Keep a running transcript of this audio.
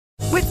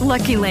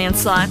Lucky Land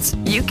Slots,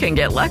 you can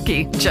get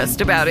lucky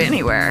just about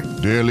anywhere.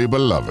 Dearly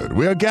beloved,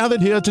 we are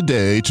gathered here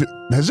today to...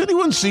 Has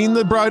anyone seen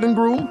the bride and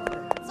groom?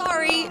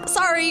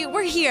 Sorry,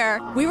 we're here.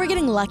 We were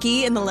getting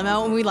lucky in the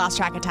limo and we lost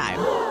track of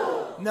time.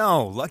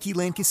 No, Lucky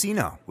Land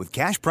Casino, with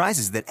cash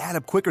prizes that add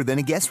up quicker than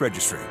a guest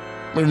registry.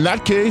 In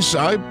that case,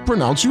 I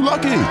pronounce you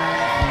lucky.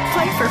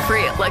 Play for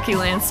free at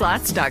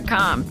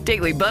LuckyLandSlots.com.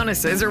 Daily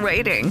bonuses are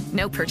waiting.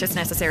 No purchase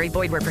necessary.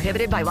 Void where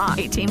prohibited by law.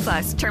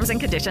 18+. Terms and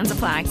conditions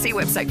apply. See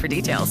website for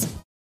details.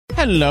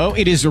 Hello,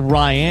 it is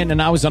Ryan,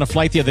 and I was on a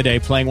flight the other day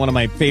playing one of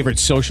my favorite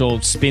social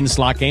spin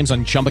slot games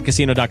on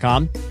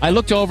ChumbaCasino.com. I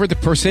looked over at the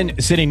person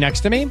sitting next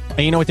to me, and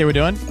you know what they were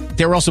doing?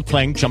 They were also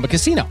playing Chumba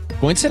Casino.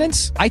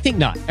 Coincidence? I think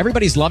not.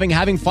 Everybody's loving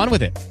having fun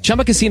with it.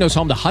 Chumba Casino is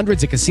home to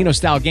hundreds of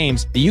casino-style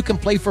games that you can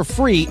play for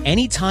free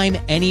anytime,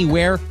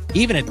 anywhere,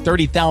 even at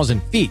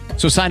 30,000 feet.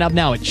 So sign up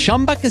now at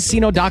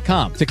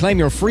ChumbaCasino.com to claim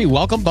your free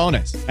welcome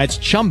bonus. That's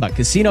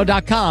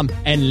ChumbaCasino.com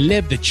and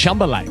live the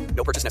Chumba life.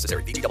 No purchase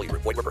necessary. VGW.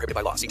 Void where prohibited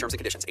by law. See terms and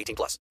conditions.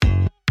 18+.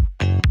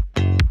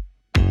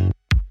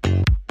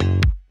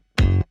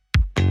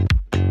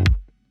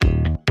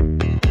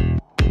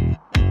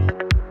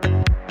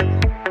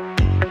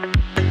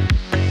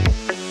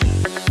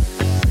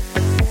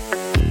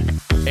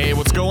 Hey,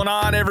 what's going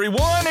on,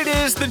 everyone? It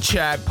is the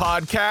Chat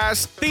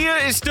Podcast. Thea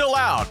is still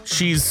out.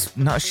 She's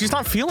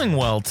not feeling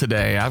well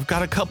today. I've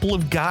got a couple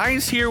of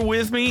guys here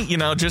with me. You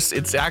know,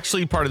 it's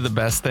actually part of the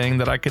best thing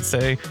that I could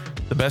say.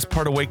 The best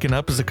part of waking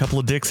up is a couple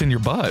of dicks in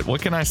your butt.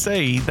 What can I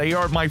say? They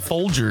are my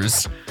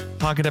Folgers.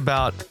 Talking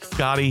about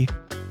Scotty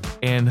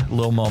and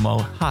Lil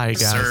Momo. Hi,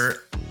 guys.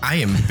 Sir, I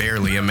am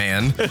barely a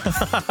man.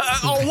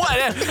 Oh,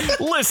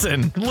 what?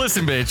 Listen,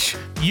 bitch.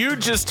 You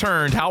just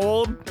turned how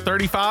old?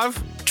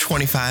 35?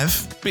 25.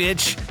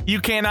 Bitch,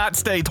 you cannot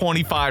stay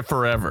 25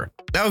 forever.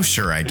 Oh,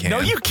 sure I can. No,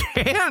 you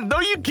can't. No,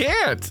 you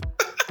can't.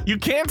 You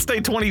can't stay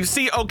 20.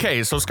 See,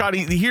 okay, so Scotty,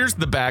 here's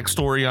the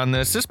backstory on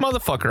this. This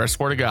motherfucker, I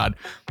swear to God,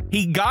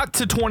 he got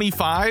to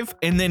 25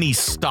 and then he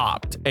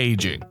stopped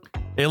aging.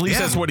 At least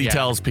that's what he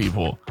tells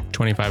people.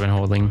 25 and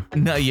holding.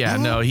 No,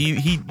 no,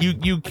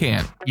 you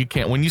can't. You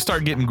can't. When you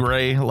start getting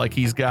gray like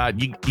he's got,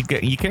 you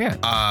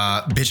can't.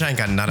 Bitch, I ain't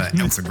got not an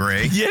ounce of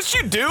gray. Yes,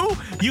 you do.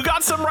 You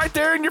got some right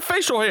there in your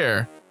facial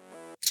hair.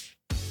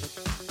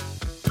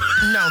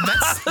 No,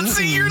 that's...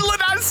 See,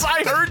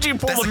 I heard you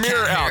pull the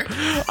mirror out.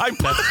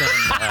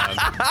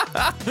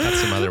 That's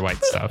some other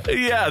white stuff.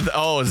 Yeah.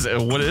 Oh,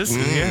 what is?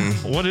 Yeah.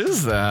 What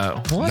is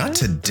that? What? Not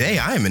today.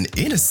 I am an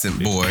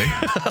innocent boy.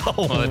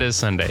 Well, it is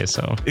Sunday,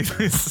 so.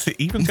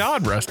 Even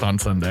God rest on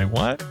Sunday.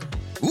 What?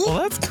 Ooh. Well,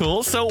 that's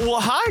cool. So,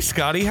 hi,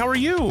 Scotty. How are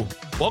you?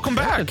 Welcome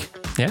back.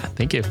 Yeah,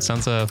 thank you.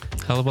 Sounds a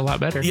hell of a lot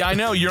better. Yeah, I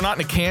know. You're not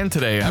in a can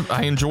today.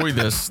 I enjoy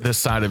this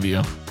side of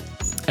you.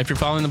 If you're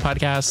following the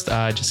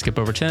podcast, just skip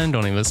over 10.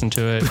 Don't even listen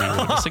to it.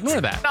 Just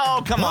ignore that.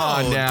 No, come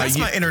on now. That's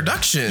my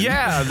introduction.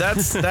 Yeah,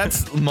 that's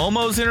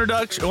Momo's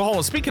introduction. Oh, hold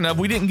on. Speaking of,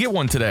 we didn't get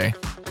one today.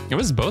 It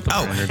was both of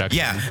our introductions.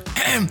 Yeah.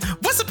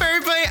 What's up,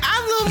 everybody?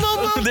 I'm Lil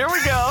Momo. There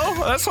we go.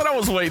 That's what I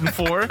was waiting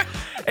for.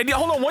 And yeah,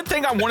 hold on. One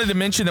thing I wanted to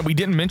mention that we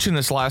didn't mention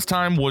this last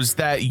time was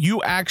that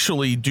you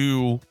actually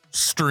do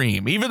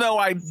stream, even though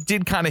I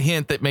did kind of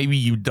hint that maybe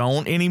you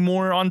don't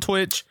anymore on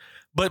Twitch.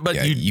 But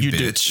yeah, you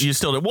do. You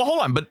still do. Well,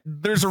 hold on. But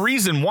there's a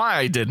reason why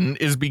I didn't,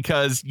 is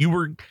because you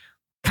were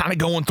kind of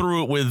going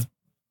through it with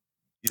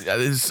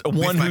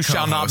one who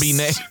shall not be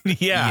named.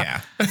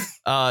 Yeah.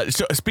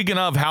 So speaking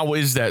of, how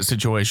is that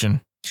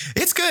situation?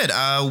 It's good.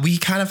 We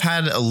kind of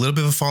had a little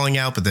bit of a falling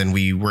out, but then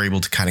we were able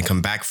to kind of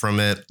come back from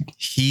it.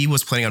 He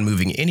was planning on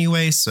moving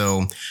anyway,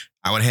 so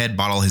I went ahead,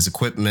 bought all his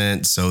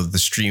equipment. So the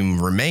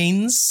stream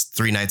remains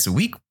 3 nights a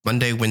week,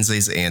 Monday,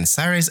 Wednesdays, and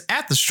Saturdays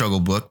at the Struggle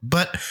Book.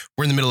 But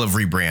we're in the middle of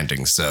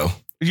rebranding. So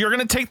you're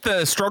going to take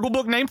the Struggle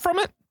Book name from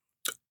it?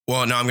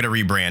 Well, no, I'm going to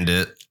rebrand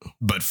it.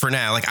 But for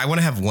now, I want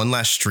to have one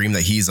last stream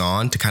that he's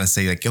on to kind of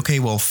say okay,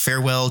 well,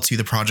 farewell to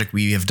the project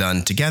we have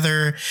done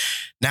together.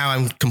 Now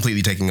I'm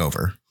completely taking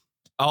over.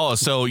 Oh,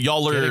 so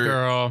y'all are,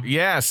 girl.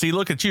 Yeah. See,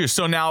 look at you.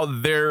 So now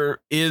y'all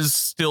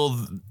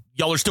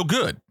are still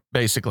good.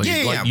 Basically,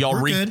 yeah,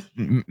 y'all good.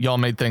 Y'all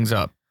made things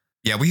up.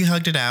 Yeah, we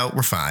hugged it out.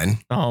 We're fine.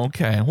 Oh,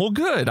 okay. Well,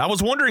 good. I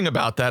was wondering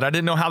about that. I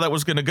didn't know how that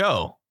was going to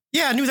go.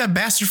 Yeah, I knew that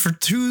bastard for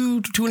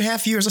two and a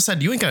half years. I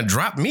said, you ain't going to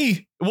drop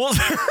me. Well,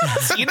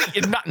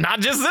 not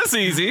just this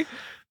easy,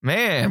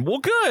 man. Well,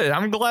 good.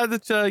 I'm glad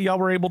that y'all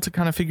were able to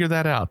kind of figure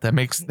that out. That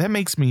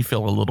makes me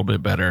feel a little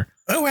bit better.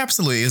 Oh,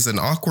 absolutely. It's an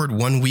awkward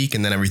 1 week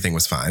and then everything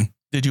was fine.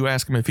 Did you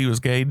ask him if he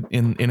was gay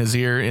in his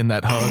ear in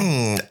that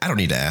hug? I don't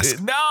need to ask.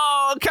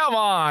 No, come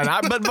on.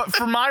 But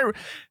for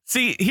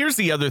see, here's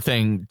the other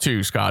thing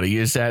too, Scotty,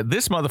 is that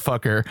this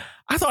motherfucker,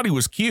 I thought he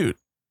was cute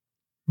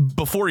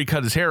before he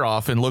cut his hair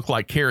off and looked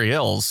like Carrie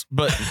Ells.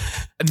 But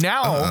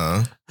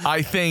now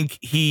I think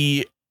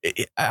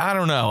I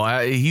don't know.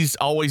 He's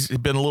always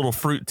been a little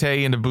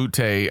fruité into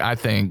booté, I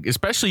think,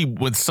 especially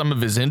with some of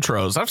his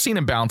intros. I've seen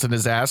him bouncing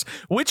his ass,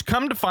 which,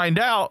 come to find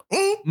out,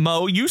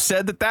 Mo, you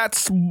said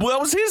that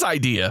was his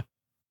idea.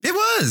 It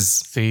was.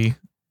 See?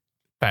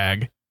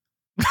 Bag.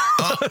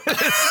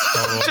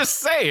 Just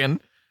saying.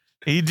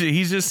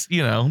 He's just,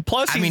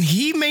 plus I mean,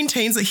 he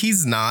maintains that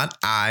he's not.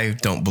 I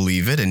don't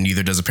believe it, and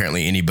neither does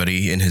apparently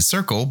anybody in his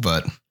circle,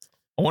 but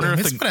I wonder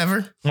if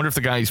whatever. Wonder if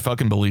the guy he's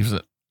fucking believes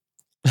it.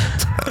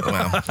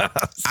 Well,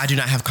 I do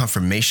not have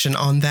confirmation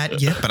on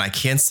that yet, but I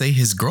can say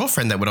his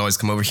girlfriend that would always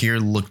come over here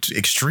looked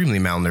extremely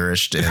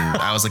malnourished, and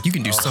I was like, you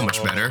can do so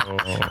much better.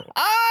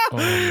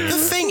 The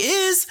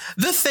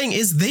thing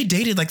is, they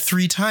dated like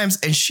 3 times,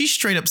 and she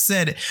straight up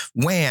said,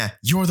 "Wah,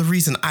 you're the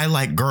reason I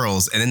like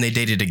girls," and then they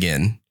dated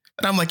again.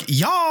 And I'm like,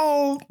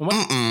 y'all.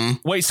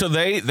 Wait, so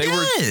they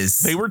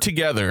were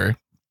together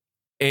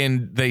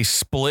and they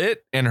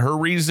split, and her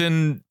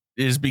reason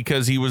is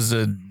because he was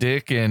a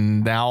dick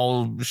and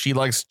now she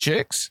likes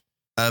chicks?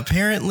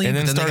 Apparently. And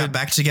then they got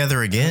back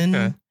together again.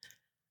 Okay.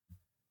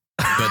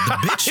 But the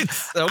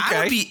bitch, okay.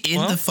 I would be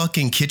in the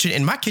fucking kitchen,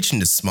 and my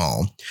kitchen is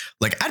small.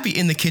 Like, I'd be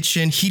in the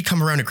kitchen, he'd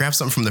come around to grab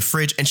something from the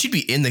fridge, and she'd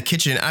be in the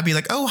kitchen. I'd be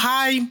like, "Oh,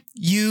 hi,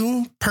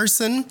 you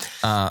person."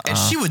 And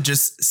she would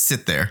just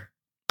sit there.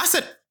 I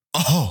said,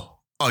 Oh,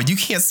 you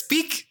can't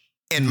speak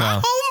in my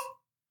home?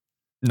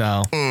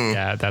 No.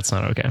 Yeah, that's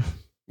not okay.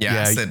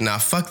 Yeah, I said, nah,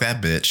 fuck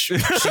that bitch.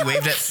 She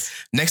waved at,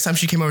 next time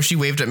she came over, she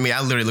waved at me.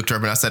 I literally looked her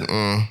up and I said,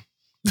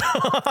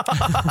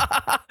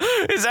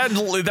 Is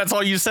that's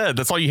all you said?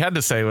 That's all you had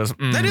to say was,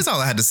 That is all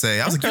I had to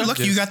say. I was like, you're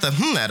lucky you got the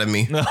out of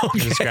me. No,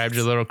 you just grabbed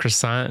your little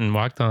croissant and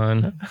walked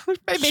on.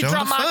 Baby,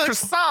 drop my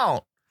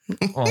croissant.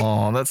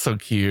 Oh, that's so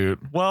cute.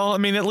 Well, I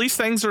mean, at least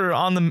things are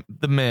on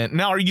the mend.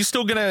 Now, are you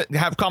still gonna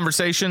have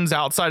conversations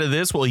outside of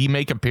this? Will he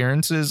make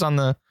appearances on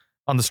the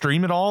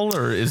stream at all,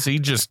 or is he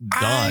just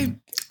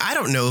done? I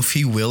don't know if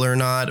he will or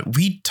not.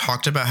 We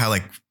talked about how,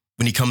 like,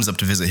 when he comes up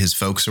to visit his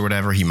folks or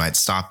whatever, he might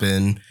stop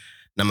in. And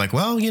I'm like,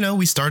 well,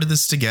 we started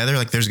this together.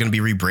 Like, there's going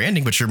to be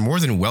rebranding, but you're more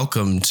than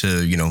welcome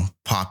to,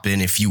 pop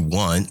in if you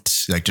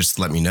want. Like, just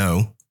let me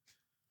know.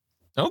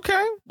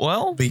 Okay.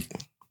 Well,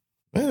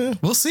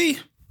 we'll see.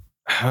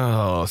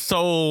 Oh,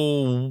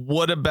 so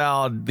what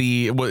about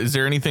is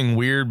there anything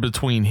weird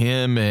between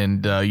him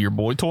and your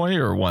boy toy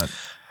or what?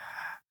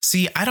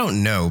 See, I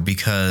don't know,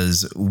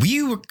 because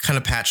we were kind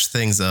of patched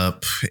things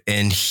up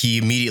and he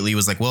immediately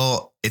was like,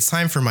 well, it's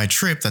time for my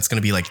trip. That's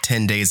going to be like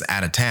 10 days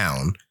out of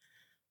town.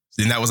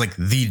 And that was like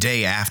the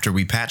day after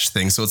we patched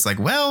things. So it's like,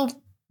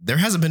 well, there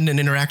hasn't been an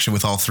interaction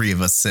with all 3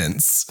 of us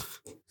since.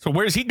 So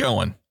where's he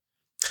going?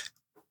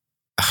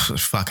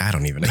 Fuck, I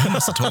don't even know. He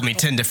must have told me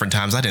 10 different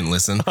times. I didn't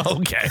listen.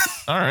 Okay.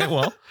 All right.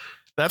 Well,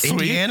 that's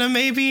Indiana, sweet.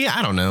 Maybe.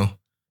 I don't know.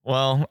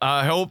 Well,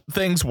 I hope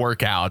things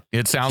work out.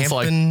 It sounds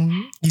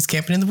he's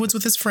camping in the woods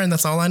with his friend.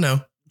 That's all I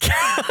know.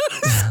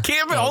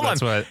 Camping. Hold on.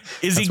 That's what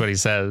he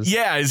says.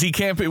 Yeah. Is he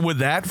camping with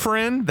that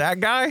friend? That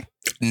guy?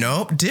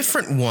 No,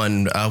 different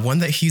one. One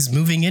that he's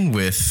moving in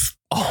with.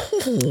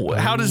 Oh,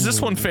 how does this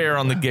one fare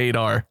on the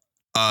gaydar?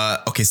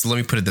 Okay, so let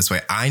me put it this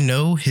way. I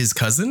know his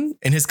cousin,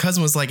 and his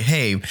cousin was like,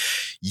 "Hey,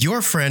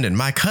 your friend and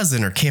my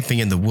cousin are camping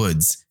in the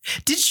woods.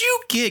 Did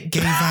you get gay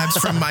vibes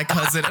from my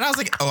cousin?" And I was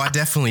like, "Oh, I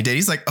definitely did."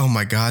 He's like, "Oh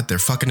my God, they're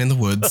fucking in the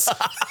woods."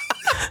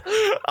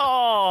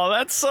 Oh,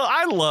 that's so.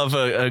 I love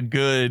a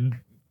good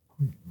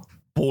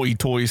boy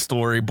toy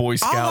story, Boy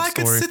Scout story. I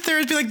could sit there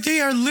and be like, they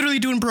are literally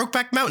doing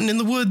Brokeback Mountain in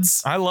the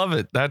woods. I love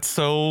it. That's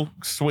so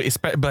sweet.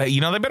 But they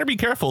better be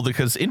careful,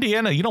 because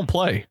Indiana, you don't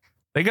play.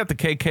 They got the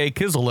KK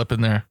Kizzle up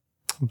in there.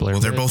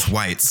 Well, they're both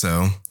white,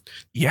 so.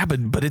 Yeah,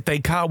 but if they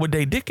caught with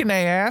their dick in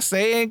their ass,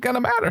 they ain't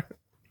gonna matter.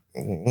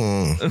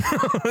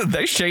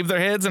 They shave their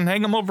heads and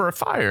hang them over a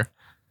fire.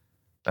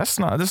 That's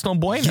no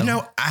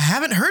bueno. I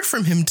haven't heard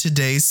from him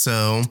today,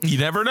 so. You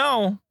never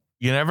know.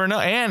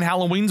 And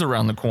Halloween's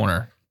around the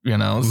corner,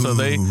 so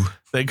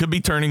they could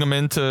be turning them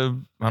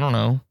into, I don't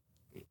know,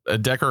 a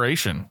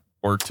decoration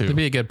or 2. It'd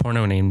be a good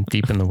porno name,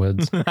 Deep in the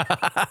Woods.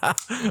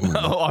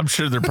 Oh, I'm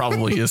sure there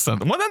probably is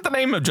something. Wasn't that the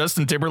name of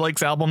Justin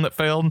Timberlake's album that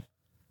failed?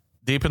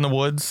 Deep in the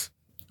Woods?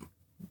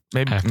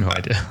 Maybe. I have no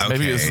idea.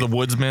 Maybe it's The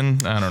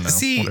Woodsman. I don't know.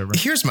 See, whatever.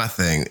 Here's my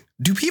thing.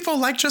 Do people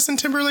like Justin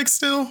Timberlake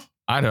still?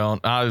 I don't.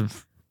 I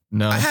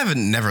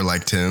haven't never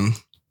liked him.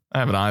 I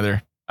haven't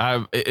either.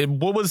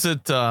 What was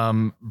it?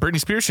 Britney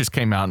Spears just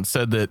came out and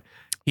said that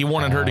he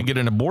wanted her to get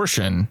an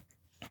abortion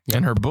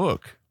in her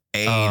book.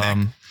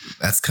 Hey,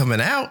 that's coming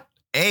out.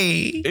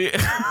 Hey.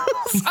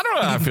 I don't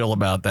know how I feel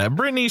about that.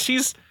 Britney,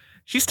 she's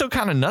still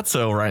kind of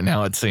nutso right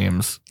now, it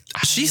seems.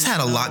 She's had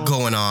a lot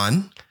going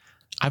on.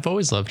 I've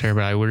always loved her,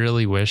 but I would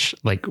really wish,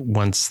 like,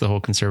 once the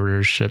whole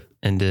conservatorship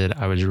ended,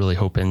 I was really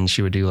hoping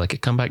she would do like a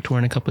comeback tour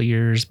in a couple of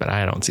years, but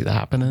I don't see that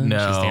happening. No.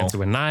 She's dancing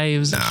with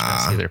knives. And she's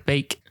gonna say they're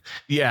fake.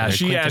 Yeah,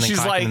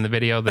 she's like in the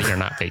video that you're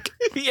not fake.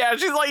 Yeah,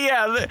 she's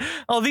like,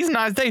 these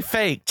knives, they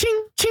fake.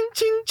 Ching, ching,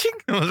 ching,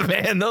 ching.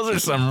 Man, those are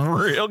some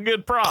real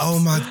good props. Oh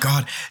my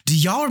God. Do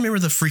y'all remember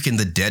the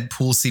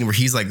Deadpool scene where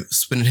he's like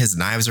spinning his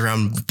knives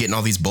around, getting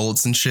all these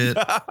bullets and shit?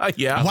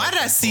 Yeah. Why did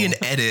I see an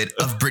edit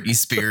of Britney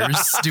Spears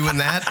doing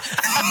that?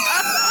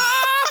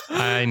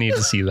 I need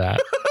to see that.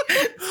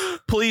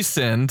 Please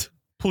send.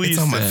 Please It's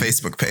on send. my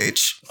Facebook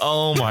page.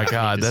 Oh my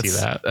God.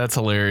 That's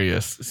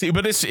hilarious. See,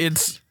 but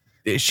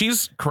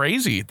she's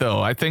crazy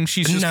though. I think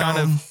she's just kind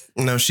of.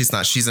 No, she's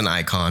not. She's an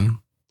icon.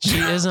 She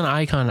is an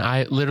icon.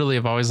 I literally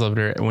have always loved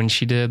her. When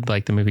she did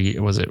like the movie,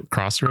 was it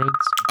Crossroads?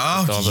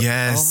 Oh,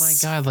 yes. Oh my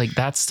God. Like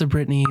that's the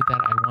Britney that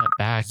I want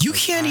back. You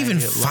like, can't even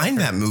find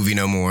that movie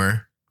no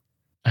more.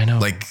 I know.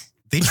 Like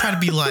they try to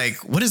be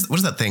like, what is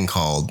that thing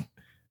called?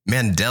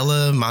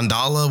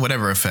 Mandala,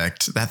 whatever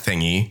effect, that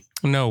thingy.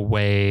 No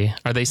way.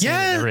 Are they saying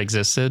it never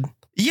existed?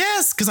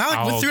 Yes. Cause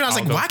I went through it. I was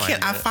like, why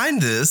can't I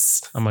find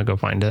this? I'm going to go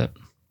find it.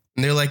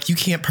 And they're like, you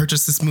can't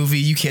purchase this movie.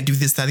 You can't do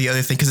this, that, the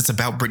other thing. Cause it's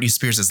about Britney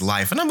Spears'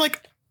 life. And I'm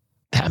like,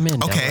 that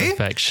Mandela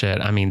effect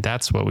shit. I mean,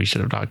 that's what we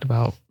should have talked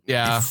about.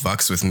 Yeah. It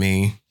fucks with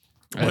me.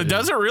 Well,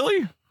 does it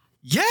really?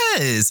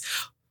 Yes.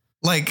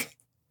 Like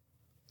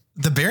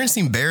the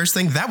Berenstein Bears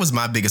thing, that was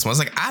my biggest one. I was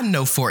like, I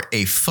know for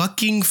a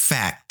fucking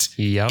fact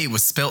it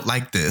was spelt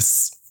like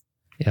this.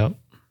 Yep.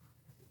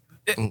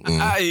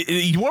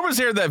 What was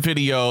there that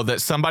video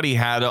that somebody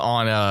had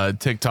on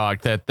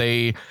TikTok that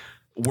they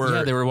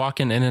were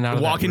walking in and out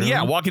of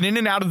walking in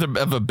and out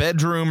of a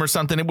bedroom or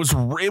something. It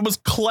was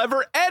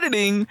clever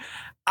editing.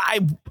 I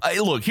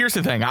look, here's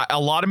the thing. A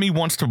lot of me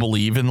wants to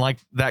believe in like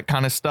that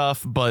kind of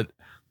stuff, but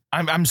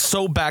I'm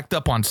so backed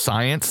up on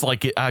science.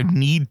 Like I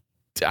need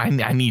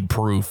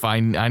proof. I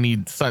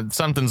need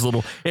something's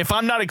little. If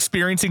I'm not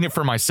experiencing it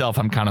for myself,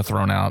 I'm kind of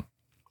thrown out.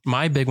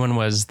 My big one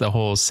was the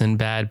whole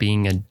Sinbad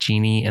being a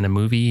genie in a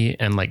movie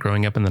and like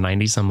growing up in the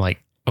 90s. I'm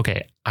like,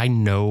 okay, I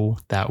know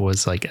that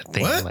was like a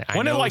thing. What? Like,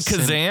 Wasn't it like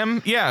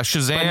Kazam? Yeah,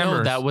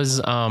 Shazam. That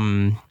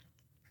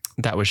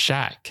was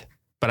Shaq.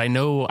 But I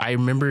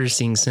remember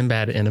seeing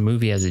Sinbad in a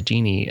movie as a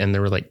genie, and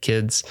there were like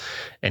kids,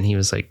 and he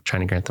was like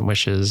trying to grant them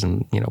wishes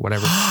and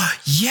whatever.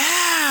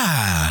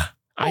 Yeah.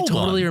 I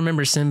totally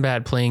remember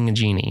Sinbad playing a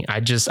genie.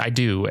 I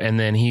do. And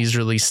then he's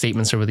released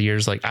statements over the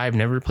years like, I've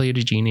never played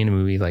a genie in a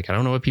movie. Like, I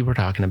don't know what people are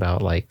talking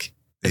about. Like,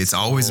 it's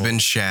always been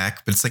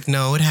Shaq, but it's like,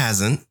 no, it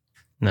hasn't.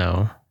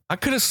 No. I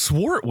could have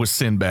swore it was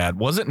Sinbad.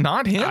 Was it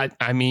not him?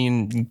 I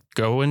mean,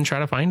 go and try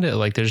to find it.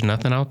 Like, there's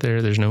nothing out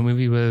there. There's no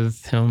movie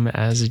with him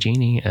as a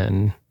genie.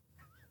 And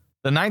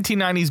the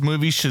 1990s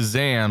movie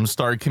Shazam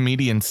starred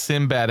comedian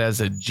Sinbad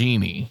as a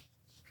genie.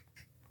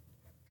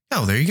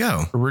 Oh, there you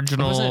go.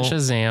 Original. Wasn't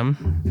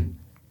Shazam?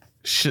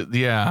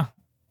 Yeah,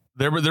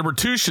 there were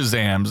two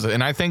Shazams,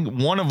 and I think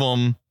one of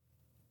them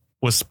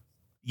was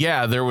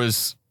there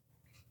was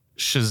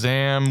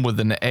Shazam with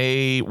an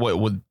A.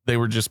 They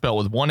were just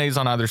spelled with one A's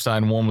on either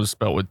side, and one was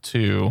spelled with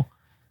two.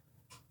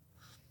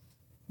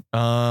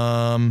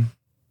 Shazam.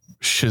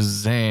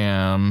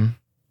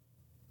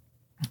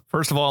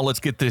 First of all, let's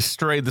get this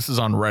straight. This is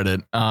on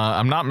Reddit.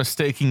 I'm not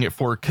mistaking it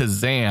for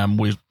Kazam,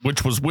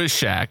 which was with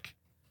Shaq.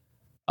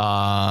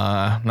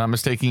 I'm not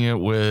mistaking it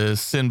with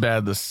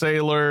Sinbad the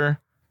Sailor.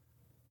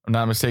 I'm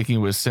not mistaking it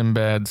with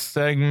Sinbad's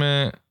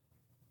segment.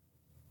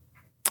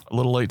 A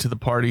little late to the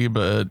party,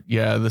 but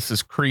yeah, this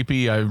is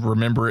creepy. I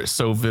remember it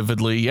so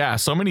vividly. Yeah,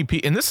 so many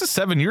people, and this is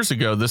 7 years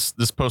ago. This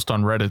post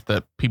on Reddit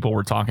that people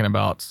were talking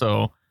about.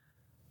 So,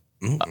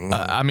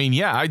 I mean,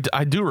 yeah,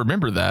 I do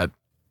remember that.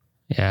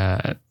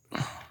 Yeah,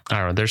 I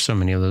don't know. There's so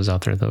many of those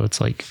out there, though.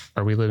 It's like,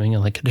 are we living in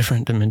like a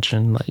different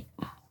dimension? Like.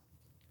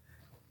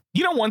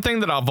 You know, one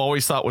thing that I've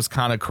always thought was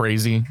kind of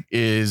crazy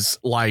is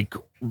like,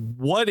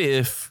 what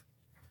if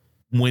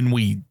when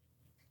we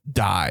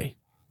die,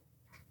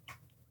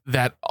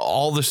 that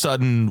all of a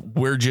sudden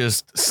we're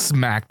just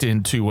smacked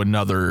into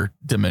another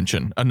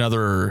dimension,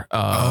 another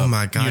oh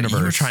my God, universe.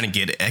 You were trying to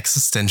get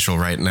existential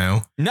right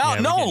now.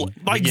 No,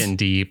 we're getting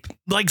deep.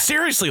 Like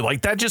seriously,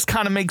 like that just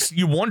kind of makes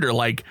you wonder,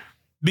 like,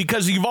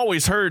 because you've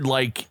always heard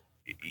like,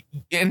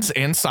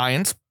 and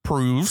science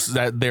proves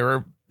that there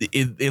are,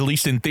 at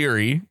least in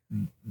theory,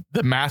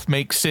 the math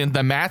makes sense.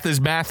 The math is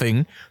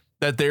mathing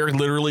that there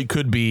literally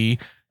could be,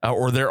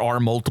 or there are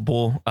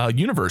multiple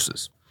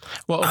universes.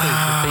 Well, okay.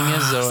 The thing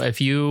is, though,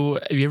 have you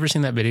ever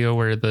seen that video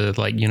where the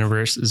like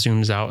universe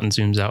zooms out and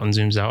zooms out and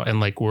zooms out, and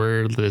like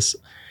we're this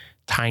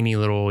tiny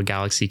little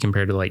galaxy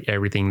compared to like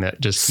everything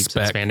that just keeps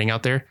expanding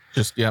out there?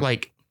 Just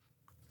like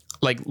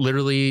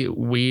literally,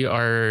 we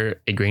are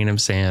a grain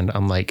of sand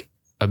on like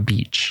a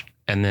beach,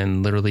 and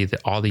then literally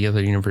all the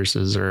other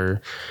universes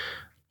are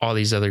all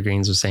these other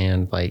grains of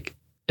sand. Like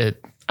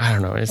it, I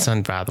don't know. It's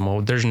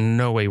unfathomable. There's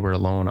no way we're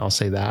alone. I'll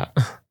say that.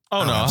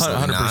 Oh no,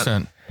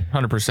 100%.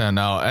 100%.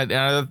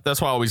 No,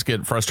 that's why I always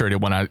get frustrated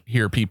when I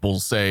hear people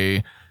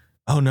say,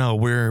 "Oh no,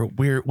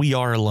 we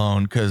are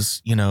alone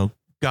because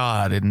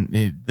God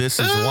and this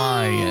is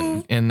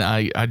why." And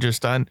I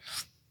just have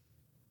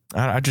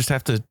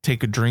to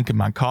take a drink of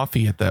my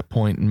coffee at that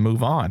point and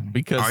move on.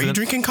 Because are you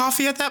drinking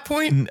coffee at that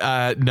point?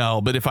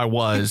 No, but if I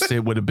was,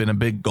 it would have been a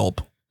big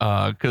gulp.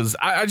 Because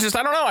I don't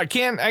know. I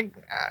can't.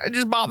 It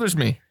just bothers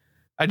me.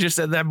 I just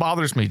said that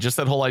bothers me. Just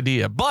that whole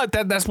idea. But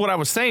that's what I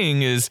was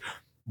saying is,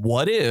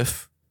 what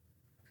if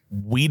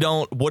we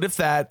don't? What if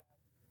that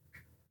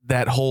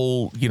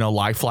whole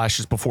life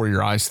flashes before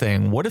your eyes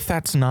thing? What if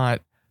that's not?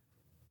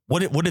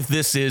 What if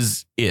this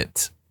is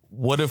it?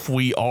 What if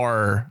we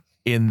are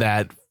in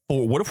that?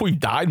 What if we've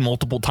died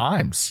multiple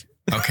times?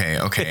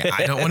 Okay.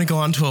 I don't want to go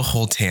on to a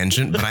whole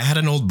tangent, but I had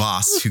an old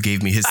boss who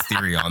gave me his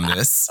theory on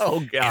this.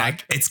 Oh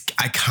God.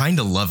 I kind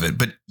of love it,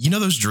 but you know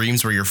those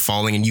dreams where you're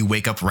falling and you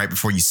wake up right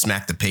before you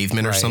smack the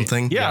pavement or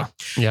something? Yeah.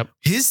 Yep.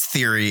 His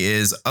theory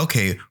is,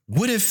 okay,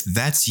 what if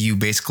that's you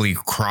basically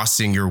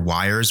crossing your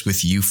wires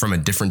with you from a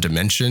different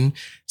dimension?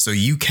 So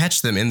you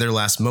catch them in their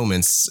last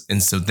moments.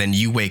 And so then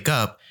you wake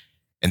up.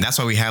 And that's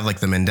why we have like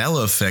the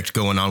Mandela effect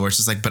going on, where it's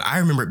just like, but I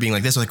remember it being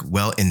like this. Like,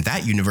 well, in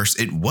that universe,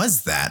 it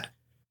was that.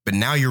 But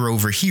now you're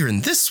over here in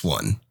this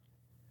one.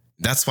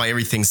 That's why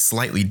everything's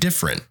slightly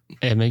different.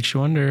 It makes you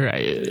wonder.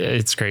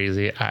 It's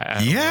crazy. I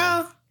don't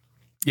know.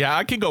 Yeah,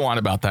 I could go on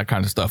about that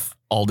kind of stuff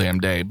all damn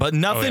day, but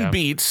nothing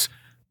beats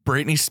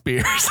Britney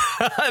Spears.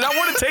 And I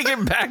want to take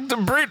it back to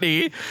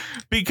Britney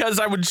because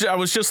I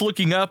was just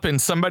looking up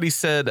and somebody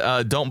said,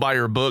 don't buy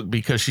her book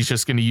because she's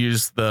just going to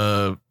use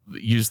the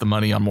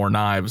money on more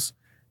knives.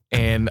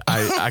 And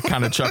I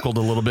kind of chuckled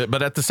a little bit,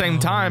 but at the same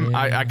time,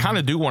 I kind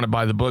of do want to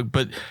buy the book.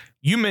 But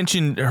you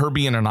mentioned her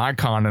being an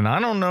icon, and I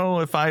don't know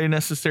if I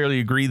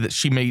necessarily agree that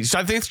she made.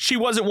 I think she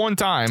was at one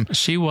time.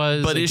 She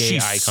was, but a is gay she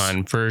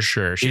icon for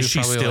sure? Is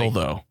she still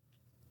though?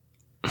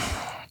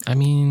 I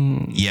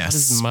mean, yes, not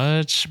as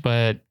much,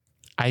 but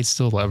I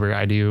still love her.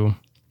 I do.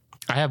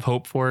 I have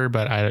hope for her,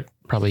 but I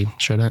probably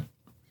shouldn't.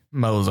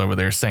 Mo's over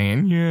there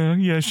saying,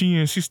 yeah, she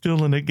is. She's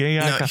still in a gay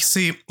icon. No,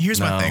 see, here's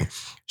my thing.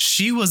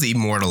 She was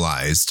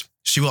immortalized.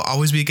 She will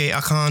always be a gay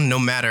icon, no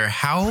matter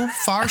how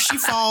far she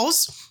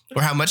falls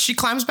or how much she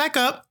climbs back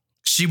up.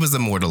 She was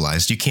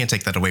immortalized. You can't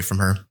take that away from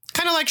her.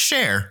 Kind of like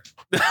Cher.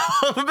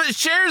 But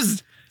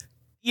Cher's,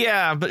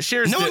 no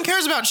one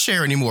cares about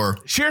Cher anymore.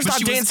 Cher's not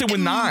dancing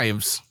with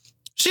knives.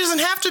 She doesn't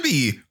have to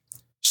be.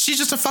 She's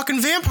just a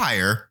fucking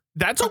vampire.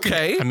 That's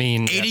okay. I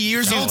mean, 80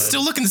 years old,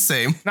 still looking the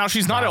same. Now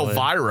she's not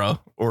Elvira,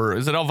 or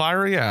is it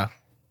Elvira? Yeah,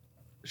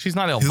 she's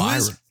not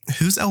Elvira.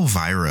 Who's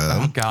Elvira?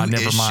 Oh God,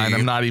 never mind.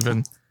 I'm not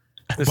even.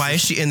 Why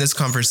is she in this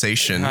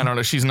conversation? I don't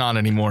know. She's not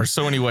anymore.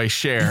 So anyway,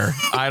 Cher.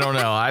 I don't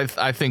know.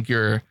 I think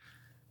you're.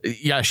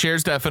 Yeah,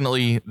 Cher's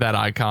definitely that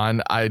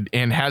icon.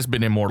 And has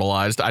been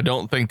immortalized. I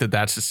don't think that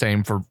that's the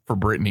same for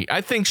Britney.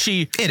 I think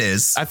she. It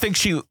is. I think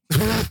she.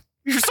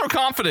 You're so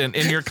confident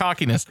in your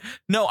cockiness.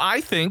 No, I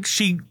think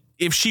she.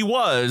 If she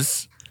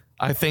was,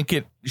 I think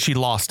she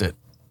lost it.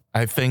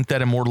 I think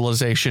that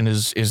immortalization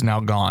is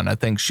now gone. I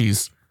think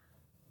she's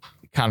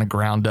kind of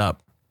ground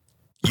up.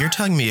 You're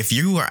telling me if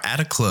you are at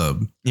a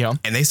club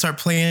and they start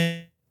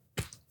playing,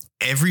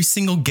 every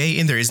single gay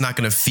in there is not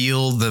going to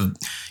feel the,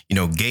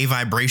 gay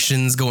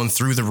vibrations going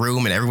through the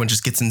room and everyone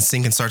just gets in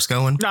sync and starts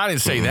going? No, I didn't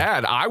say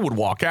that. I would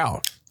walk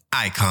out.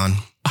 Icon.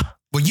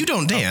 Well, you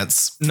don't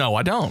dance. No,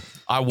 I don't.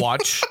 I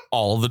watch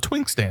all of the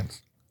Twinks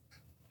dance.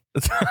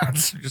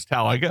 That's just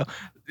how I go.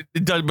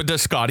 But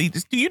does Scotty?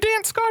 Do you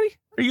dance, Scotty?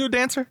 Are you a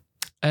dancer?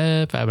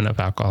 If I have enough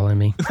alcohol in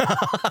me.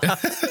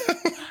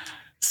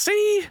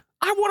 See,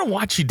 I want to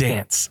watch you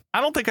dance.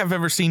 I don't think I've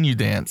ever seen you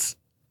dance.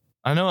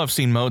 I know I've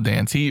seen Mo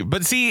dance. You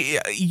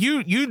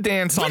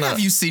dance when have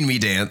you seen me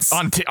dance?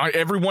 On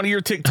every one of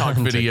your TikTok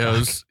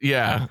videos.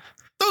 Yeah.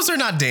 Those are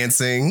not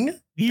dancing. I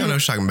don't know what you're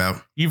talking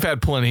about. You've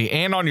had plenty.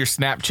 And on your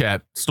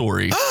Snapchat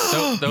story.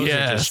 Those are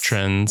just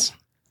trends.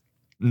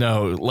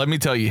 No, let me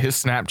tell you,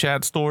 his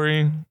Snapchat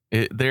story,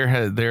 there's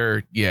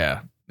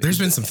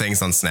been some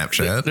things on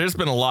Snapchat. There's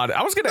been a lot.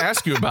 I was going to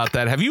ask you about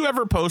that. Have you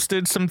ever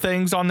posted some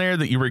things on there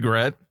that you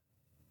regret?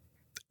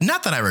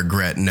 Not that I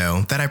regret,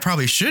 no. That I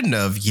probably shouldn't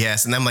have,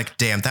 yes. And I'm like,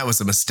 damn, that was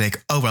a mistake.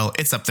 Oh, well,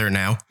 it's up there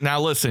now. Now,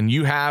 listen,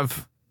 you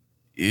have...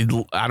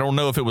 I don't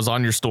know if it was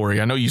on your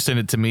story. I know you sent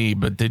it to me,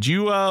 but did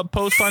you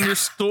post on your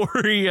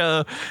story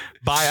I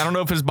don't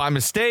know if it's by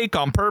mistake,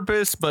 on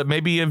purpose, but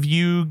maybe of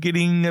you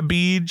getting a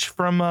beach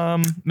from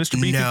Mr.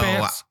 Beefy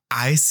Pants?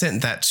 I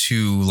sent that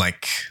to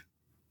like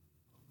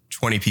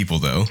 20 people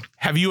though.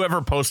 Have you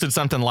ever posted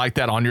something like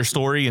that on your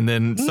story and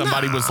then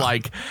somebody was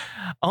like,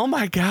 oh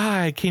my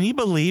God, can you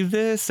believe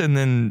this? And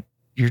then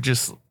you're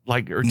just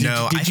like, or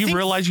did you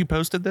realize you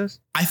posted this?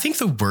 I think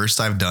the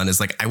worst I've done is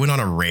like I went on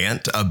a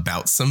rant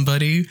about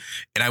somebody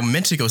and I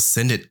meant to go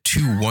send it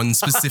to one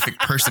specific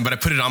person, but I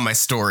put it on my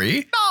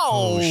story.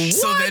 No.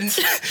 So then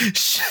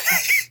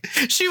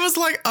she was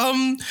like,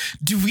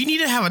 do we need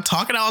to have a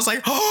talk? And I was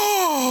like,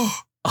 oh,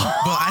 but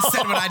I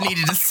said what I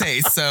needed to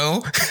say.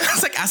 So I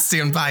was like, I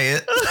stand by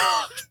it.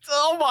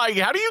 Oh my,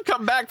 how do you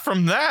come back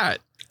from that?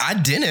 I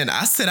didn't.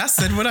 I said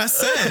what I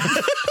said.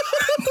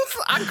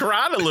 I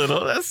cried a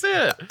little. That's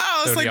it.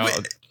 I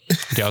was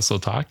did y'all still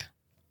talk?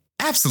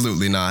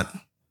 Absolutely not.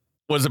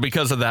 Was it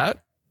because of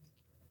that?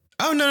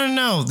 Oh,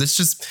 no. That's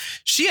just,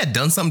 she had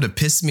done something to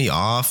piss me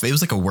off. It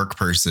was like a work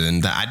person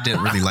that I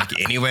didn't really like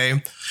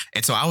anyway.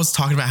 And so I was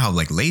talking about how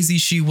like lazy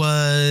she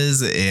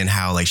was and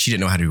how like she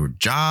didn't know how to do her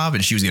job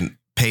and she was getting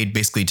paid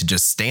basically to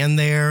just stand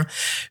there.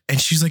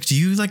 And she's like, do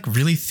you like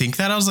really think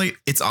that? I was like,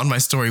 it's on my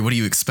story. What do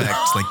you expect?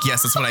 Like,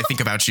 yes, that's what I think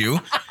about you.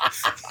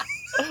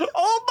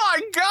 Oh my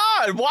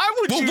God. Why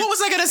would you? What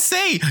was I going to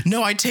say?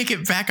 No, I take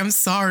it back. I'm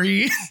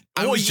sorry.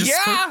 I would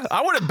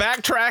have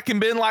backtracked and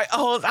been like,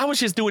 oh, I was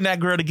just doing that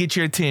girl to get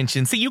your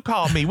attention. See, you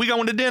called me. We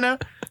going to dinner?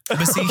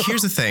 But see,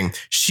 here's the thing.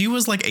 She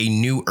was like a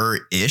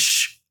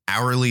newer-ish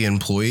hourly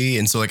employee.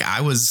 And so like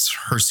I was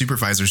her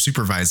supervisor.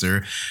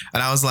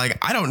 And I was like,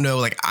 I don't know.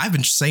 Like I've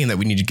been saying that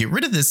we need to get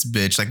rid of this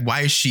bitch. Like,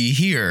 why is she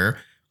here?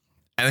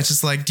 And it's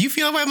just like, do you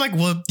feel that way? I'm like,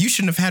 well, you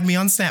shouldn't have had me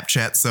on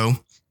Snapchat. So.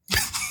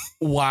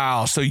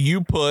 Wow. So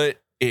you put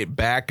it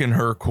back in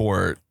her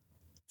court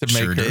to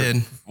make her.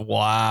 Did.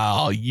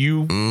 Wow.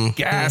 You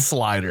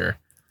gaslighter.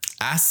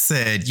 I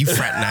said you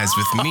fraternized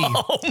with me.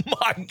 Oh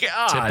my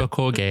God.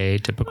 Typical gay.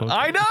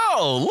 I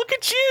know. Look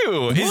at you.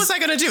 What was I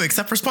going to do?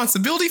 Accept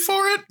responsibility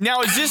for it? Now,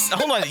 is this,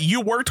 hold on.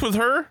 You worked with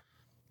her?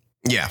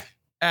 Yeah.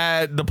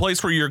 At the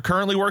place where you're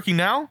currently working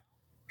now?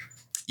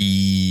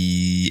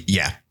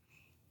 Yeah.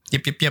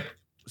 Yep.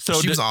 So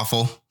she was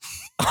awful.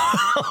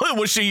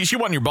 Was she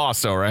wasn't your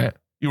boss though, right?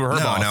 You were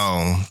her boss.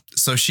 No.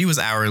 So she was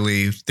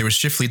hourly. There was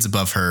shift leads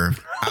above her.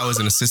 I was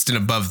an assistant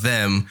above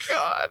them.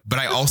 God. But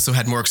I also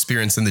had more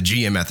experience than the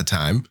GM at the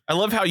time. I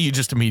love how you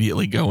just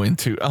immediately go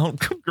into, oh,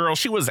 girl,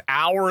 she was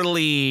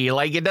hourly.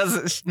 Like it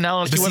doesn't,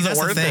 no, she wasn't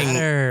worth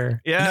it.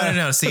 Yeah.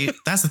 No. See,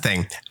 that's the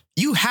thing.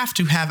 You have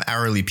to have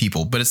hourly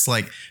people, but it's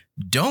like,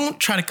 don't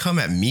try to come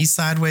at me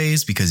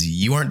sideways because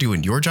you aren't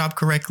doing your job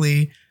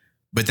correctly.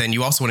 But then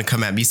you also want to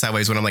come at me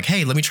sideways when I'm like,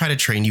 hey, let me try to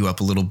train you up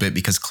a little bit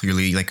because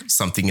clearly like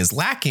something is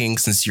lacking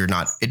since you're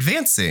not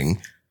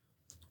advancing.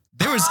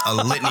 There was a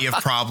litany of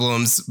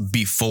problems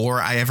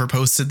before I ever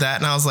posted that.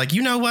 And I was like,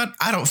 you know what?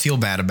 I don't feel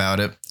bad about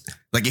it.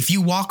 Like if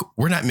you walk,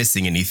 we're not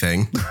missing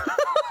anything.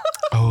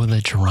 Oh, the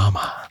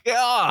drama.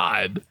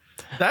 God.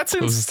 That's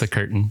Closes the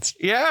curtains.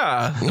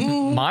 Yeah.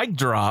 Mic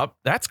drop.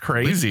 That's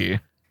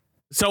crazy.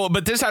 So,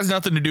 but this has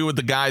nothing to do with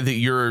the guy that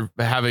you're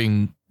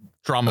having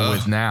drama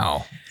with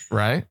now,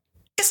 right?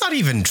 It's not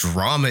even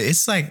drama.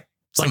 It's like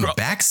some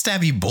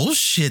backstabby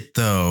bullshit,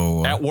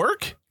 though. At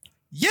work?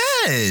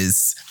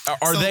 Yes.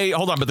 Are they?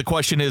 Hold on. But the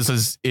question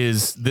is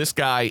this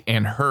guy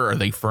and her, are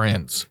they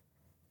friends?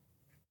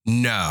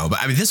 No, but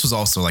I mean, this was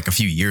also like a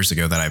few years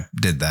ago that I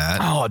did that.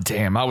 Oh,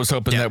 damn. I was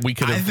hoping that we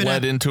could have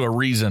led into a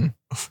reason.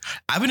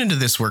 I've been into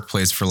this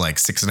workplace for like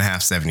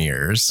 6.5, 7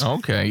 years.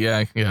 Okay.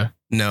 Yeah.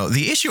 No,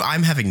 the issue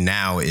I'm having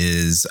now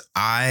is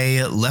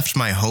I left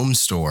my home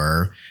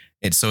store.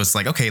 And so it's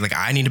like, okay, like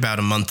I need about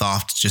a month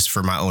off just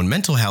for my own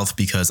mental health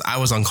because I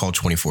was on call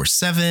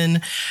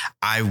 24/7.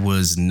 I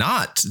was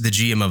not the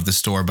GM of the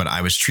store, but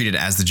I was treated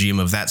as the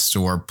GM of that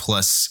store.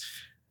 Plus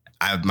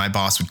my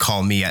boss would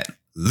call me at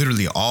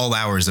literally all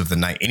hours of the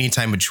night,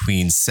 anytime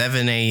between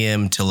 7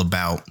 a.m. till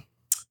about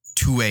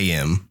 2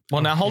 a.m.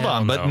 Well, now hold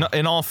on. But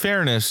in all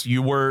fairness,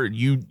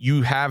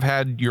 you have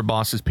had your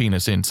boss's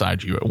penis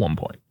inside you at one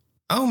point.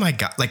 Oh my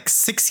God. Like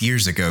 6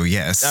 years ago.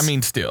 Yes. I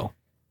mean, still.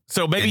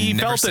 So maybe he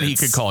felt that he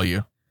could call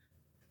you.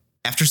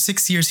 After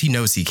 6 years, he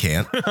knows he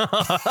can't.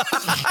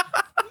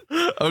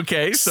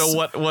 Okay. So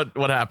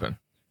what happened?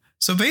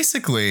 So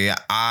basically,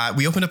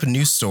 we opened up a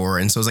new store.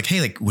 And so I was like,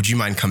 hey, like, would you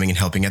mind coming and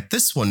helping at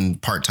this one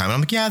part-time? And I'm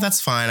like, yeah, that's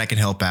fine. I can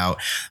help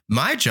out.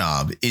 My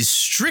job is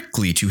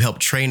strictly to help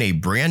train a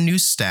brand new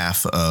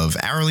staff of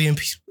hourly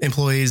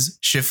employees,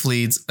 shift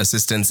leads,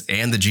 assistants,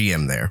 and the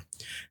GM there.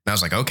 And I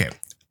was like, okay,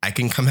 I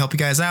can come help you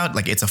guys out.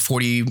 Like it's a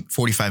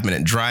 45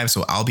 minute drive.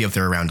 So I'll be up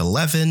there around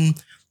 11,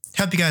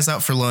 help you guys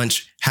out for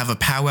lunch, have a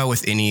powwow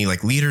with any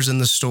like leaders in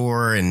the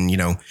store. And, you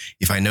know,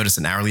 if I notice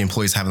an hourly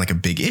employee is having like a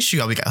big issue,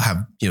 I'll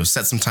have, you know,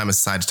 set some time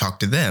aside to talk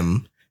to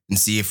them and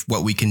see if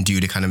what we can do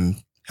to kind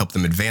of help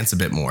them advance a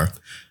bit more.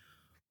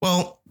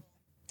 Well,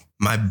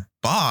 my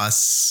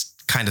boss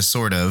kind of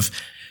sort of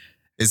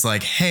is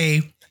like,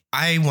 hey,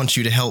 I want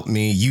you to help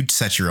me. You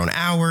set your own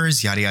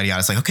hours, yada, yada, yada.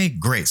 It's like, okay,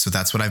 great. So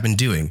that's what I've been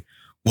doing.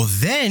 Well,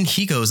 then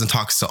he goes and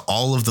talks to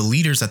all of the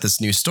leaders at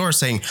this new store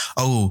saying,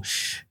 oh,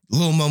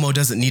 Lil Momo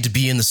doesn't need to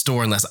be in the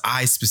store unless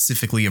I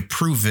specifically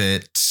approve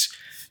it.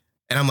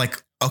 And I'm like,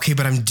 okay,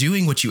 but I'm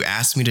doing what you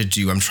asked me to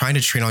do. I'm trying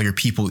to train all your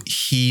people.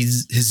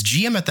 His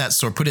GM at that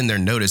store put in their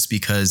notice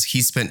because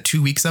he spent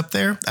 2 weeks up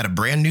there at a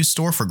brand new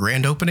store for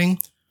grand opening.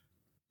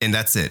 And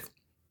that's it.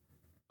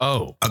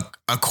 Oh,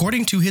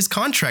 according to his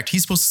contract,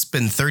 he's supposed to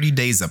spend 30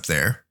 days up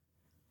there.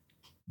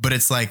 But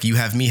it's like, you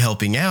have me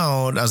helping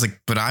out. I was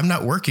like, but I'm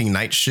not working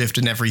night shift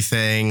and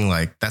everything.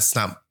 Like, that's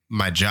not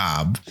my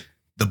job.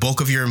 The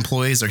bulk of your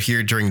employees are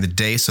here during the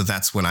day. So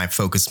that's when I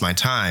focus my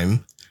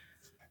time.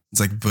 It's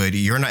like, but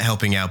you're not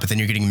helping out. But then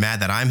you're getting mad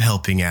that I'm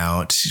helping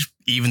out,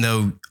 even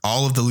though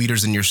all of the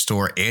leaders in your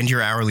store and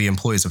your hourly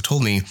employees have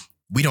told me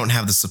we don't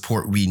have the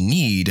support we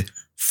need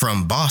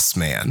from Boss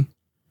Man.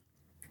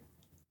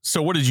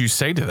 So what did you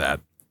say to that?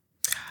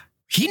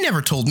 He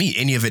never told me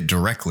any of it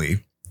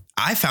directly.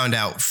 I found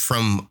out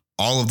from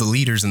all of the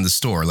leaders in the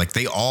store. Like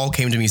they all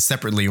came to me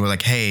separately and were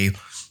like, hey,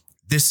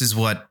 this is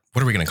what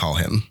are we going to call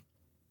him?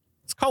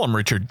 Let's call him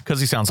Richard because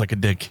he sounds like a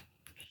dick.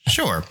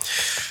 Sure.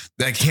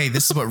 Like, hey,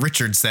 this is what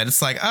Richard said.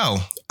 It's like,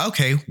 oh,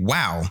 okay.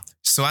 Wow.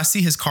 So I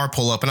see his car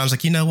pull up and I was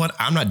like, you know what?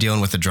 I'm not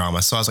dealing with the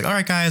drama. So I was like, all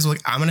right, guys,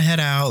 like I'm going to head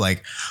out.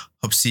 Like,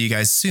 hope to see you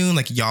guys soon.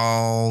 Like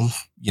y'all,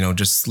 you know,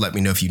 just let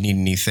me know if you need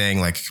anything.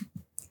 Like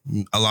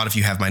a lot of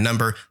you have my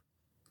number.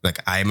 Like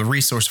I am a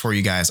resource for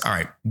you guys. All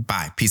right.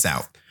 Bye. Peace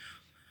out.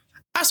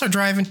 I start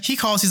driving. He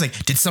calls. He's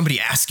like, did somebody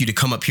ask you to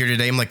come up here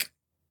today? I'm like,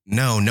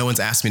 no one's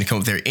asked me to come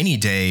up there any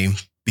day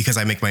because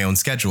I make my own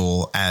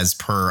schedule as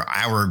per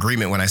our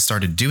agreement when I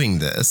started doing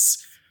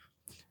this.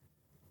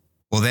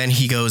 Well, then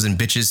he goes and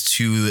bitches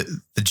to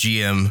the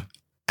GM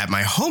at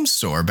my home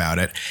store about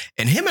it.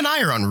 And him and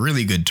I are on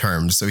really good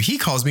terms. So he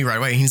calls me right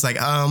away. And he's like,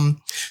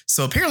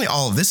 so apparently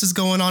all of this is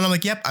going on. I'm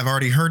like, yep, I've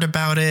already heard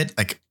about it.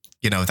 Like,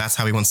 that's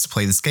how he wants to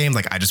play this game.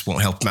 Like, I just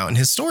won't help him out in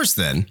his stores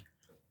then.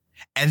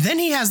 And then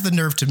he has the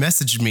nerve to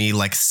message me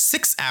like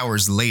 6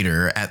 hours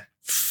later at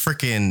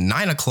freaking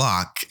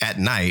 9:00 at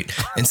night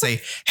and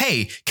say,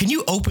 hey, can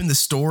you open the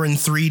store in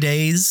 3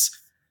 days?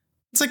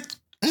 It's like,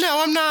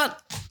 no, I'm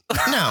not.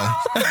 No.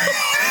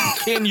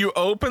 Can you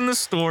open the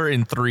store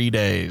in 3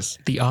 days?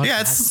 The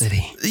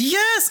audacity.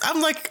 Yes.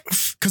 I'm like,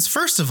 because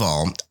first of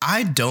all,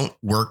 I don't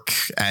work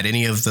at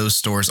any of those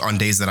stores on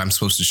days that I'm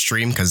supposed to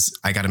stream because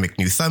I got to make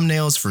new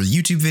thumbnails for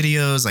YouTube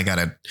videos. I got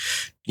to,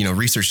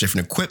 research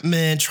different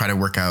equipment, try to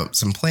work out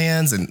some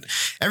plans and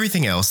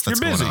everything else that's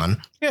going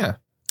on. Yeah.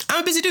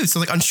 I'm a busy dude. So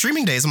like on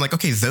streaming days, I'm like,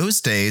 okay, those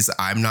days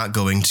I'm not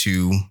going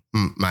to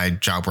my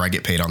job where I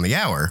get paid on the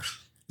hour.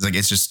 It's like,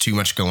 it's just too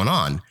much going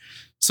on.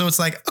 So it's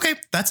like, okay,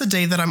 that's a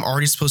day that I'm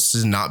already supposed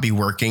to not be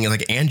working.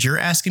 And you're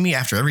asking me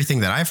after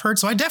everything that I've heard.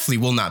 So I definitely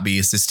will not be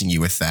assisting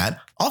you with that.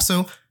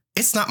 Also,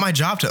 it's not my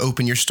job to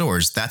open your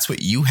stores. That's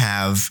what you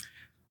have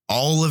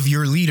all of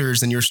your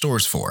leaders in your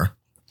stores for.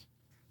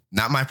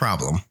 Not my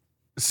problem.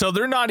 So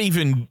they're not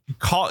even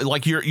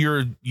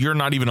you're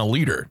not even a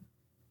leader.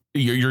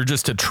 You're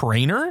just a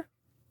trainer?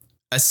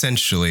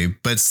 Essentially.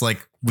 But it's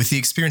like with the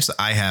experience that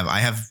I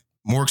have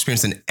more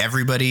experience than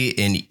everybody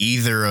in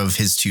either of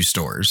his two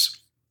stores,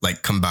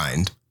 like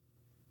combined.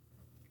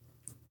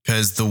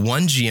 Because the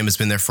one GM has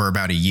been there for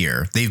about a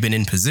year. They've been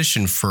in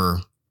position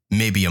for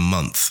maybe a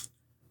month.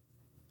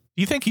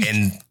 Do you think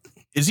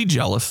is he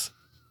jealous?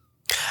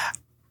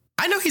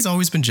 I know he's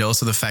always been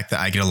jealous of the fact that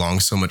I get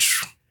along so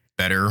much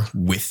better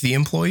with the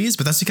employees,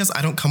 but that's because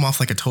I don't come off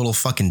like a total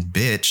fucking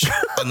bitch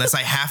unless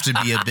I have to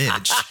be a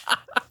bitch.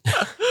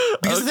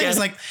 Because the thing is,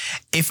 like,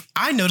 if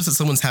I notice that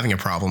someone's having a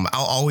problem,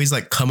 I'll always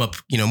like come up,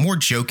 more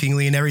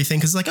jokingly and everything.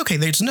 Cause like, okay,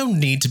 there's no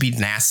need to be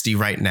nasty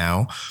right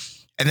now.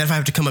 And then if I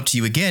have to come up to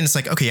you again, it's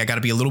like, okay, I got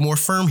to be a little more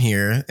firm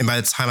here. And by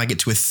the time I get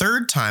to a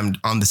third time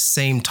on the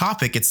same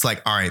topic, it's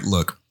like, all right,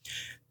 look,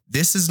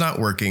 this is not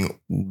working.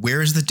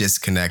 Where's the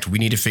disconnect? We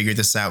need to figure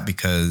this out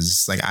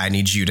because like, I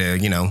need you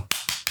to,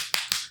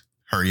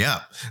 hurry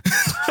up.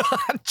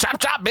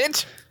 Chop, chop,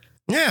 bitch.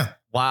 Yeah.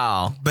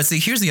 Wow. But see,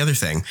 here's the other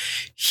thing.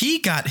 He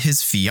got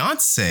his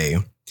fiance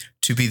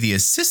to be the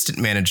assistant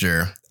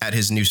manager at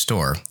his new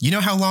store. You know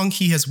how long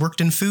he has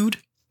worked in food?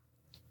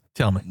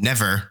 Tell me.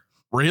 Never.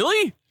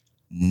 Really?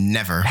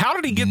 Never. How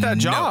did he get that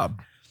job?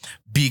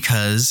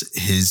 Because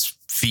his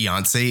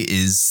fiance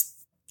is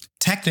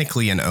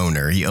technically an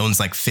owner. He owns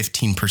like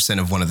 15%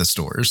 of one of the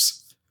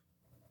stores.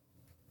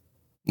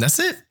 That's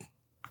it.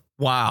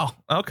 Wow.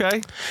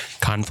 Okay.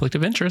 Conflict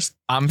of interest.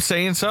 I'm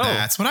saying so.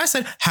 That's what I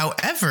said.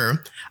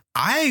 However,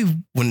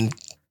 when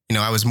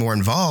I was more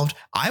involved,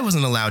 I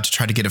wasn't allowed to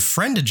try to get a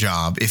friend a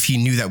job if he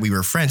knew that we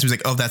were friends. He was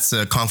like, oh, that's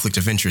a conflict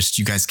of interest.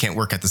 You guys can't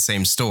work at the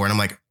same store. And I'm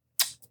like,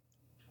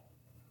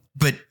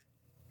 but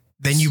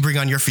then you bring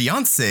on your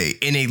fiance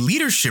in a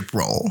leadership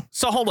role.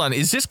 So hold on.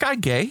 Is this guy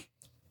gay?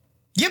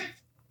 Yep.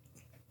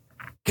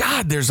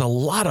 God, there's a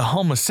lot of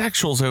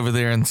homosexuals over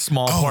there in the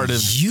small part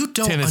of you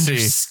don't Tennessee.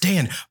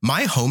 Understand.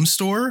 My home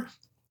store.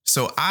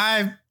 So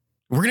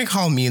we're going to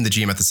call me and the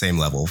GM at the same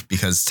level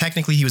because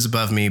technically he was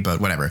above me, but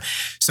whatever.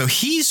 So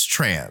he's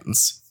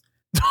trans.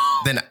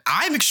 Then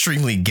I'm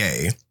extremely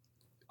gay.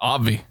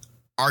 Obvi.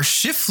 Our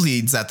shift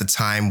leads at the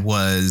time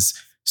was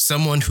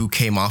someone who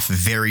came off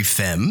very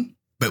femme,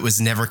 but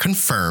was never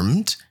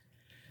confirmed.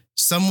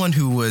 Someone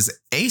who was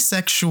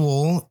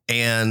asexual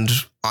and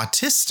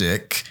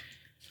autistic.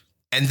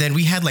 And then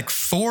we had like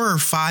 4 or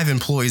 5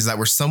 employees that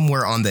were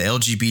somewhere on the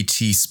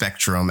LGBT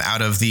spectrum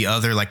out of the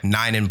other like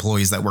 9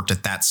 employees that worked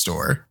at that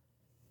store.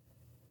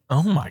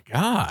 Oh my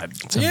God.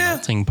 It's a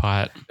melting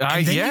pot.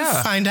 And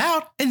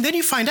then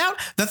you find out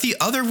that the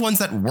other ones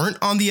that weren't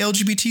on the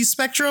LGBT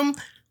spectrum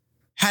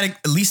had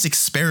at least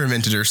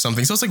experimented or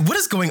something. So it's like, what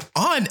is going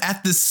on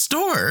at this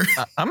store?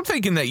 I'm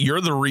thinking that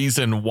you're the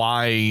reason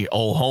why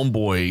old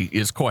homeboy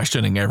is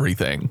questioning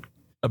everything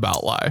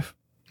about life.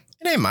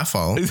 It ain't my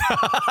fault.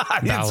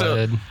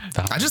 Valid.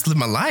 I just live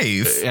my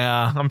life.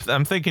 Yeah,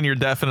 I'm thinking you're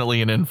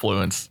definitely an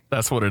influence.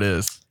 That's what it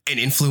is. An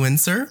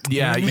influencer?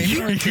 Yeah,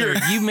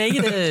 you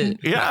made it.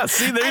 Yeah,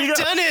 see, there you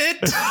go. I've done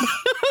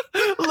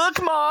it.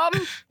 Look, Mom,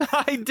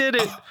 I did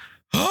it.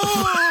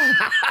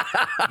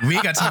 We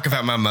got to talk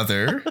about my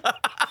mother.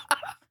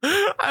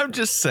 I'm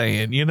just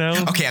saying,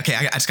 Okay,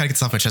 I just got to get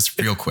this off my chest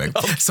real quick.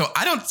 So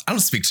I don't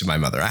speak to my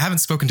mother. I haven't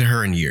spoken to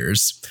her in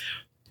years.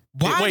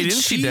 Wait,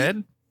 isn't she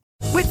dead?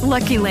 With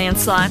Lucky Land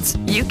Slots,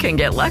 you can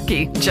get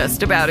lucky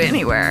just about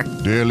anywhere.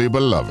 Dearly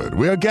beloved,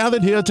 we are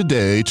gathered here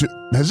today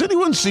to... Has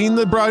anyone seen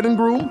the bride and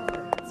groom?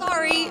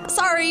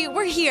 Sorry,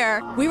 we're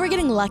here. We were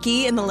getting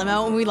lucky in the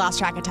limo and we lost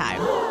track of time.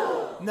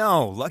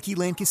 No, Lucky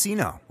Land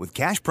Casino, with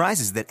cash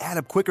prizes that add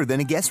up quicker than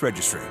a guest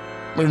registry.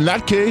 In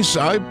that case,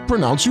 I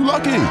pronounce you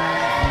lucky.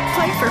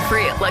 Play for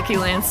free at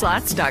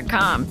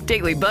LuckyLandSlots.com.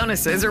 Daily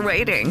bonuses are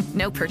waiting.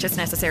 No purchase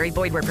necessary.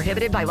 Void where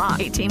prohibited by law.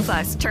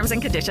 18+. Terms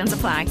and conditions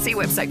apply. See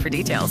website for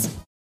details.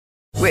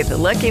 With the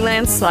Lucky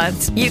Land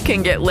Slots, you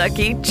can get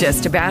lucky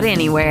just about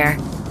anywhere.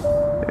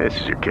 This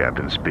is your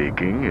captain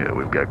speaking.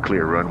 We've got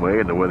clear runway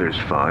and the weather's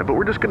fine, but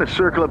we're just going to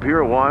circle up here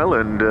a while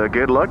and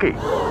get lucky.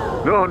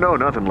 No,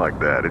 nothing like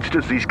that. It's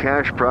just these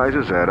cash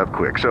prizes add up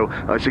quick. So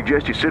I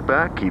suggest you sit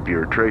back, keep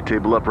your tray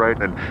table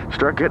upright, and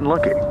start getting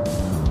lucky.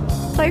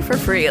 Play for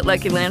free at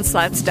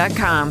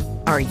LuckyLandSlots.com.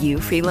 Are you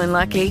feeling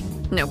lucky?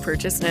 No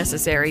purchase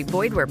necessary.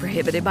 Void where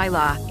prohibited by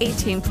law.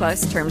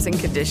 18+ terms and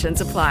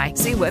conditions apply.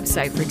 See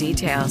website for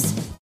details.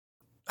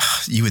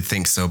 You would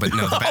think so, but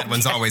no, the bad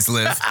ones always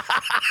live.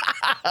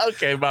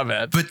 Okay, my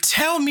bad. But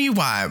tell me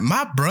why.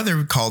 My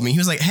brother called me. He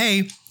was like,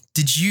 hey,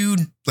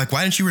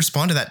 why didn't you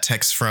respond to that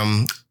text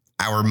from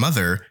our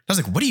mother? I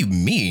was like, what do you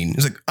mean? He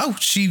was like, oh,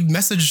 she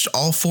messaged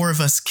all 4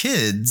 of us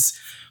kids.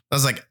 I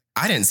was like,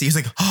 I didn't see. He's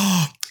like,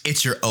 oh,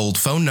 it's your old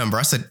phone number.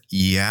 I said,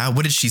 yeah.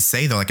 What did she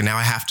say though? Like, now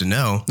I have to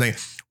know. Like,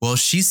 well,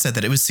 she said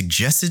that it was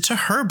suggested to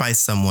her by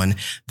someone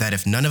that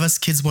if none of us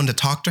kids wanted to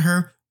talk to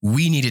her,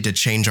 we needed to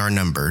change our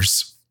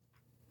numbers.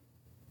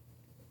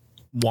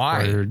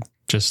 Why? Or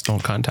just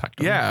don't contact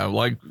them. Yeah,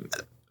 like.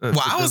 Well,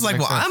 I was like,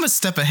 well, I'm a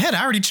step ahead.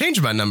 I already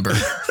changed my number.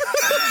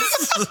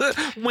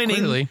 Winning.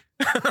 Clearly.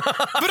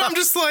 But I'm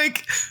just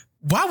like,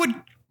 why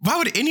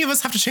would any of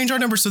us have to change our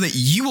number so that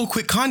you will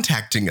quit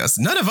contacting us?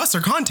 None of us are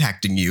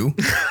contacting you.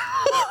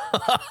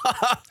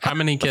 How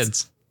many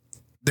kids?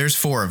 There's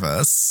 4 of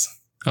us.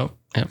 Oh,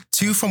 yeah.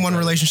 2 from one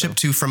relationship,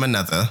 2 from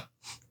another.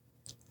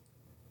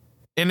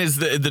 And is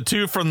the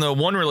 2 from the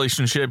one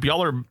relationship,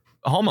 y'all are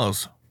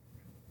homos?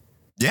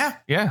 Yeah.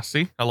 Yeah,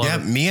 see? I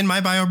love it. Me and my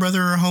bio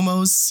brother are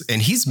homos,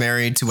 and he's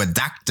married to a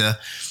doctor.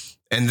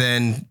 And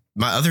then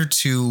my other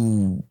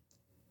 2,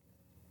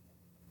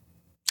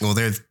 well,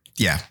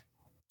 yeah.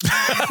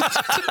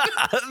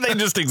 They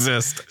just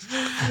exist.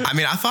 I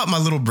mean, I thought my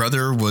little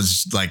brother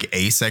was like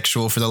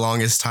asexual for the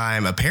longest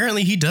time.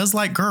 Apparently he does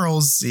like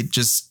girls. It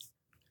just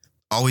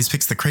always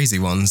picks the crazy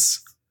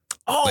ones.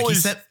 Oh, like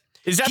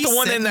is that the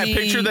one in that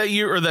picture that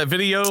or that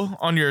video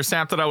on your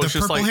Snap that I was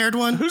just like, purple haired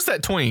one? Who's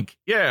that twink?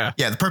 Yeah.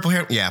 Yeah. The purple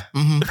hair. Yeah.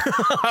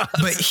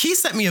 Mm-hmm. But he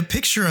sent me a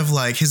picture of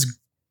like his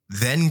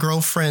then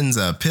girlfriend's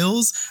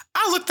pills.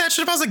 I looked that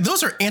shit up. I was like,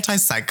 those are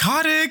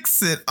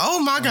antipsychotics. And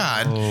oh my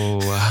God.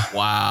 Oh,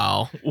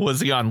 wow.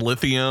 Was he on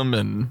lithium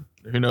and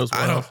who knows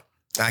what?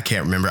 I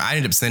can't remember. I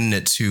ended up sending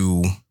it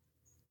to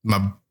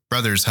my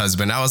brother's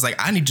husband. I was like,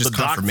 I need just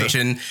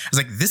confirmation. I was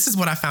like, this is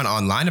what I found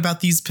online about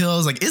these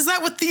pills. Like, is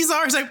that what these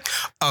are? He's like,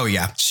 oh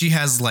yeah, she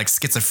has like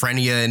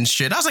schizophrenia and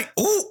shit. I was like,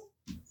 ooh.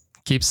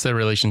 Keeps the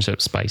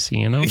relationship spicy,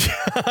 you know?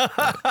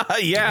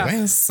 Yeah.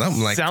 Man,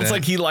 something like Sounds that.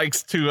 like he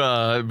likes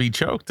to be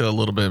choked a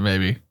little bit,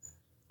 maybe.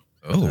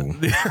 Oh.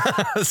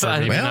 So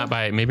maybe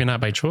not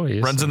by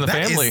choice. Runs in the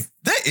family.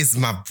 That is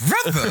my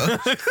brother.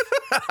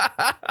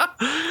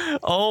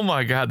 Oh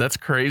my God, that's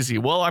crazy.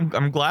 Well,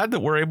 I'm glad that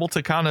we're able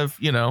to kind of,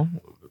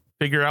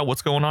 figure out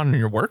what's going on in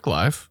your work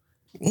life.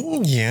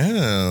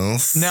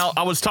 Yes. Now,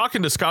 I was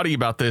talking to Scotty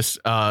about this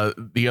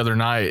the other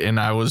night, and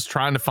I was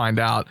trying to find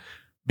out,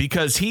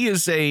 because he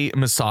is a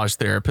massage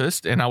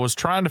therapist, and I was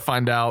trying to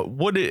find out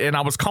and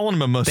I was calling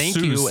him a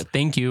masseuse.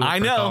 Thank you. I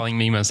know. For calling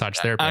me massage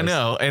therapist. I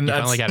know. And you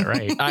finally got it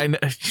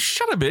right.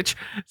 Shut up, bitch.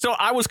 So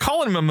I was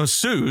calling him a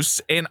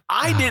masseuse, and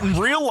I didn't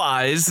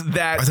realize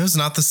that. Are those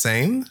not the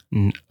same?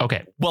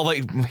 Okay. Well,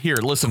 here,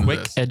 listen.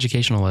 Quick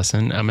educational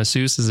lesson. A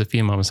masseuse is a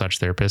female massage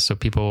therapist. So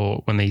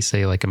people, when they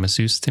say like a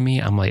masseuse to me,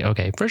 I'm like,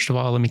 okay, first of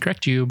all, let me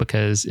correct you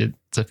because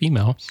it's a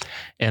female,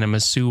 and a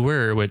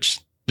masseur, which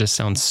just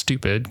sounds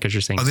stupid because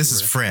you're saying, oh, this is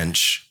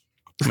French.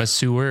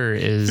 Masseur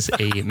is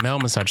a male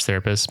massage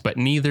therapist, but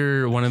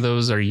neither one of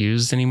those are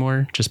used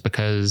anymore just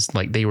because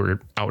like they were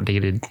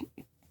outdated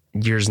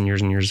years and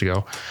years and years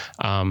ago.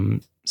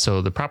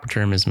 So the proper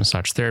term is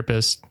massage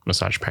therapist,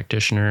 massage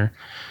practitioner.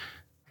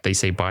 They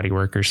say body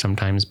worker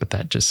sometimes, but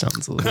that just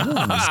sounds a little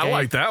I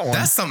like that one.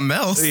 That's something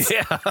else.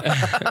 Yeah.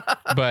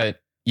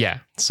 But yeah,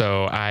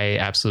 so I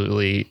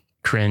absolutely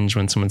cringe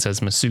when someone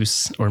says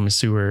masseuse or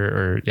masseur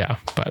or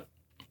but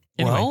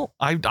anyway. Well,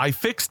 I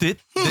fixed it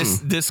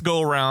this go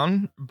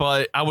around,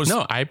 but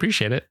I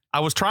appreciate it.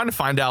 I was trying to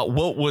find out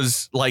what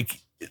was like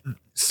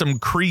some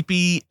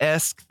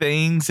creepy-esque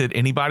things that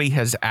anybody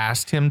has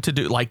asked him to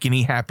do, like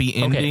any happy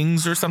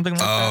endings or something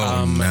like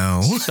that.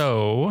 No.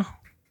 So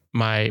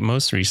my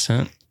most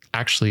recent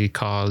actually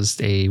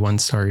caused a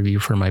 1-star review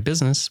for my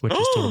business, which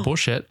is total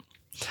bullshit.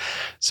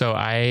 So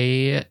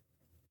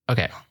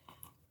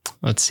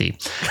let's see.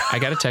 I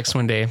got a text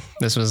one day.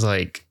 This was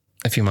like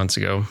a few months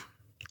ago.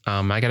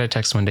 I got a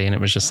text one day and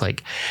it was just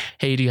like,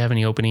 hey, do you have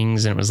any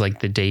openings? And it was like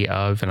the day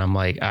of, and I'm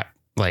like,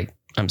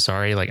 I'm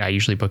sorry. Like I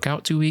usually book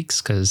out 2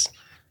 weeks. Cause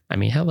I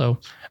mean, hello,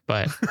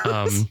 but,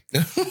 I'm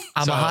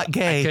a hot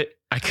gay.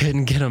 I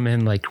couldn't get him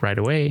in like right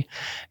away.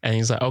 And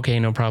he's like, okay,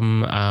 no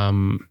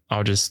problem.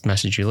 I'll just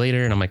message you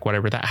later. And I'm like,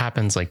 whatever, that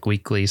happens like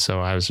weekly. So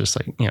I was just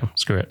like,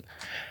 screw it.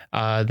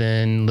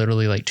 Then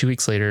literally like 2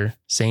 weeks later,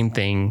 same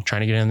thing,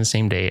 trying to get in the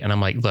same day. And I'm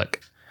like,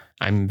 look,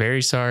 I'm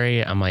very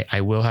sorry. I'm like,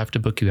 I will have to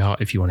book you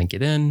out if you want to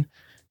get in.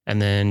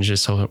 And then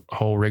just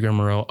whole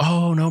rigmarole.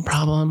 Oh, no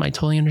problem. I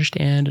totally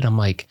understand. And I'm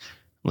like,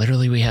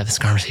 literally, we had this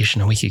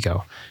conversation a week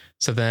ago.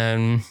 So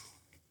then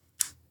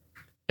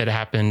it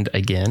happened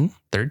again,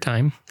 third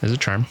time. There's a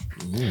charm.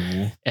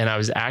 Ooh. And I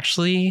was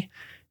actually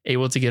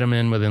able to get him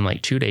in within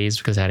like 2 days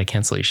because I had a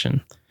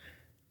cancellation.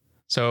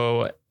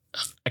 So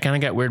I kind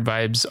of got weird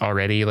vibes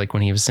already, like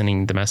when he was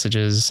sending the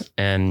messages,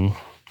 and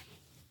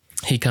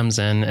he comes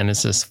in and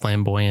it's this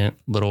flamboyant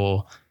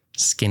little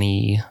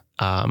skinny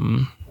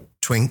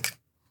twink.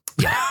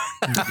 Yeah.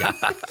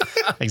 Yeah,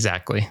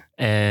 exactly.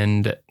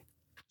 And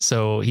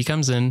so he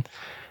comes in,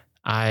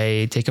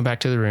 I take him back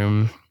to the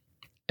room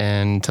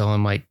and tell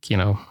him like,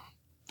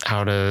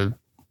 how to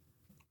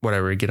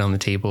whatever, get on the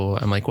table.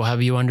 I'm like, we'll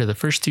have you under the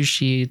first 2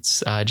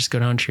 sheets. Just go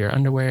down to your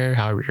underwear,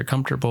 however you're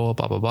comfortable,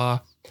 blah, blah, blah.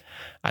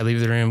 I leave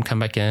the room, come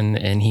back in,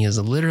 and he is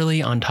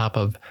literally on top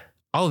of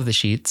all of the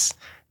sheets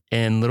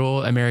in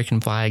little American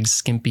flags,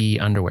 skimpy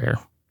underwear.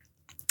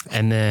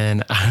 And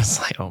then I was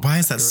like, oh, why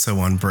is that so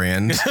on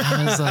brand?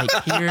 I was like,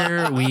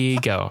 here we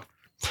go.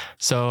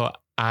 So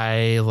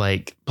I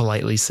like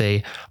politely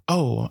say,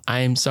 oh,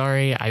 I'm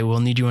sorry. I will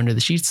need you under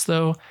the sheets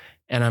though.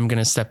 And I'm going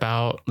to step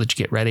out, let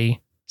you get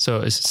ready.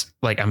 So it's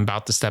like, I'm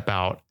about to step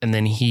out. And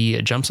then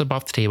he jumps up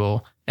off the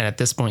table. And at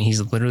this point,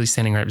 he's literally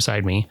standing right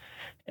beside me.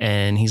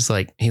 And he's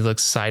like, he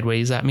looks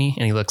sideways at me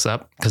and he looks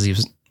up because he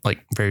was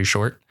like very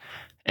short.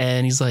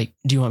 And he's like,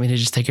 do you want me to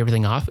just take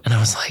everything off? And I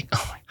was like,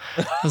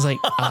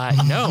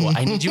 no,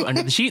 I need you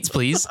under the sheets,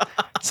 please.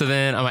 So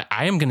then I'm like,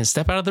 I am going to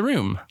step out of the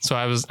room. So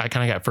I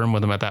kind of got firm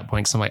with him at that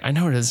point. So I'm like, I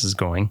know where this is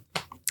going.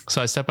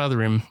 So I step out of the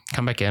room,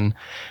 come back in.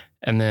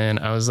 And then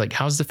I was like,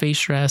 how's the face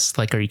dress?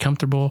 Like, are you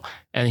comfortable?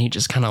 And he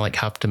just kind of like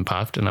huffed and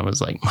puffed. And I was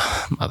like,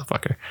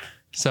 motherfucker.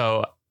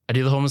 So I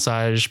do the whole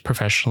massage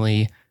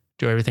professionally,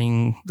 do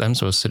everything that I'm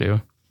supposed to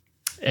do.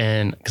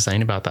 And because I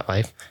ain't about that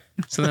life.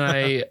 So then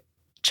I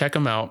check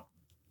him out.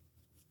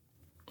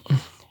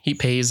 He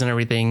pays and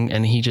everything.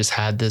 And he just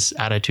had this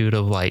attitude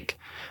of like,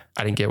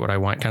 I didn't get what I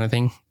want kind of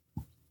thing.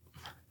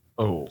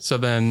 Oh, so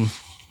then.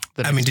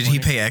 Did he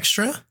pay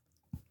extra?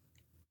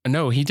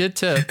 No, he did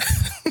tip.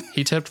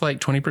 He tipped like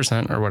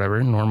 20% or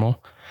whatever,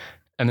 normal.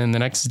 And then the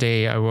next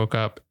day I woke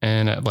up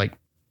and at like,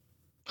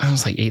 I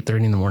was like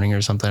 8:30 in the morning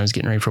or something. I was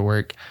getting ready for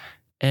work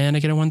and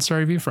I get a 1-star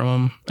review from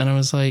him. And I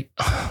was like,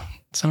 oh,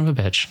 son of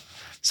a bitch.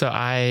 So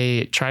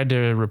I tried to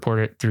report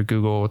it through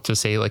Google to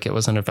say like it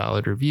wasn't a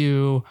valid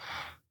review.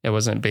 It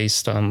wasn't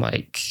based on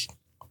like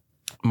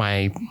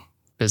my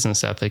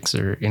business ethics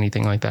or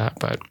anything like that,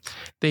 but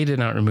they did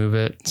not remove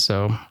it.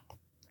 So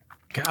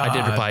God. I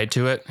did reply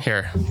to it.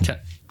 Here,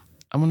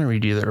 I'm going to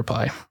read you the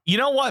reply. You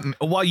know what?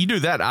 While you do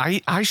that,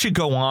 I should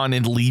go on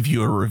and leave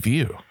you a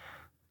review.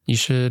 You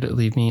should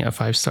leave me a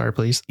 5-star,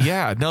 please.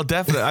 Yeah, no,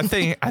 definitely.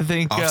 I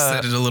think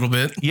offset it a little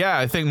bit. Yeah,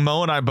 I think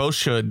Mo and I both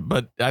should,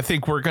 but I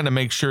think we're going to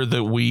make sure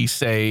that we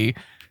say,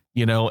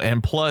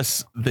 and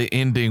plus the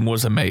ending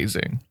was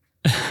amazing.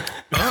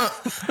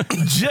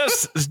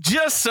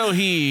 just so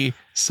he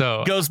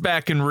goes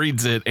back and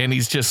reads it and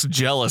he's just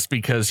jealous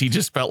because he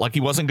just felt like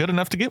he wasn't good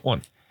enough to get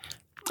one.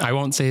 I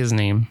won't say his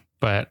name,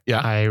 but yeah,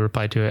 I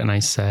replied to it and I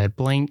said,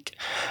 blank,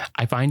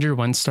 I find your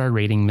 1-star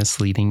rating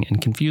misleading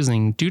and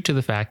confusing due to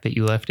the fact that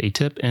you left a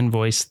tip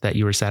invoice that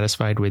you were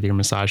satisfied with your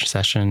massage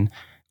session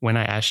when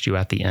I asked you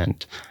at the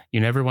end. You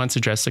never once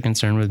addressed a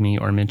concern with me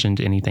or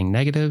mentioned anything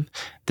negative.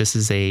 This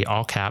is a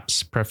all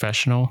caps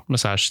professional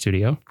massage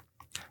studio.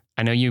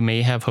 I know you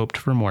may have hoped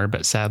for more,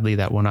 but sadly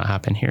that will not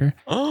happen here.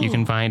 Oh. You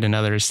can find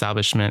another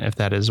establishment if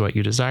that is what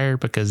you desire,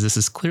 because this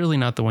is clearly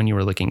not the one you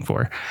were looking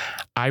for.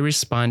 I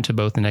respond to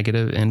both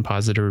negative and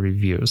positive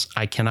reviews.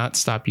 I cannot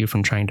stop you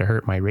from trying to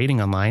hurt my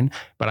rating online,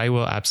 but I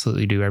will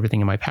absolutely do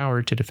everything in my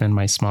power to defend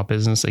my small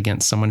business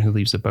against someone who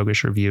leaves a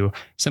bogus review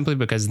simply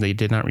because they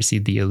did not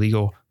receive the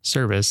illegal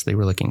service they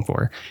were looking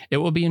for. It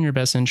will be in your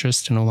best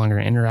interest to no longer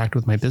interact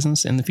with my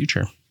business in the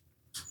future.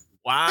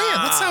 Wow.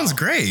 Yeah, that sounds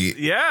great.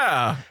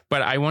 Yeah.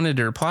 But I wanted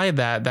to reply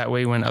that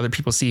way when other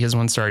people see his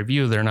 1-star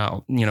review, they're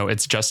not,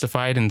 it's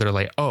justified and they're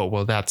like, oh,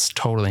 well, that's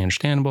totally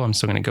understandable. I'm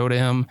still going to go to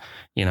him,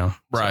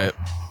 Right.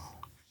 So.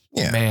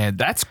 Yeah. Man,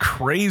 that's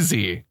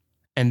crazy.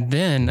 And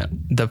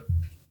then the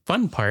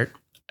fun part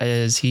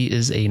is he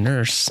is a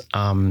nurse.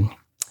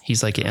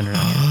 He's like an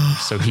international.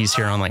 So he's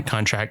here on like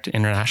contract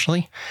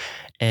internationally.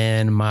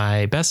 And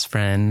my best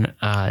friend,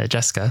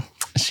 Jessica,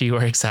 she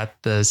works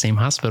at the same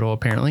hospital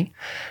apparently.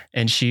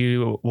 And she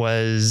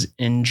was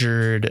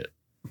injured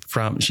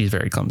she's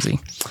very clumsy.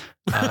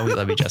 We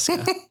love you,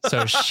 Jessica.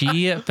 So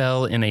she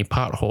fell in a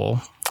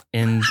pothole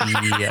in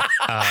the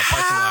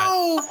parking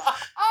lot.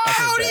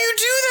 How do you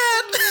do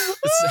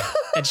that?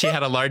 And she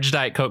had a large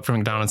Diet Coke from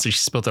McDonald's, so she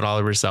spilled it all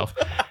over herself.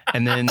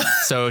 And then,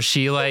 so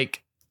she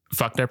like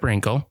fucked up her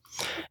ankle.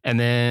 And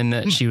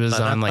then she was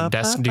on like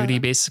desk duty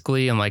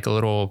basically in like a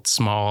little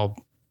small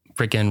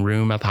freaking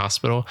room at the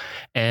hospital.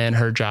 And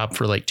her job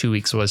for like 2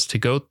 weeks was to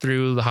go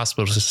through the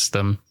hospital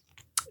system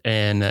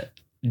and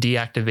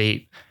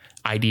deactivate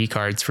ID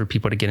cards for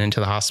people to get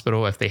into the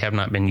hospital if they have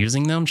not been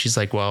using them. She's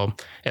like, well,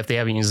 if they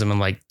haven't used them in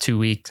like 2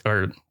 weeks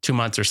or 2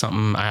 months or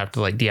something, I have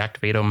to like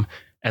deactivate them.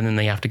 And then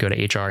they have to go to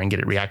HR and get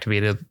it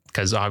reactivated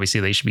because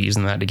obviously they should be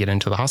using that to get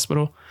into the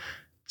hospital.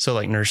 So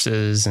like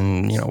nurses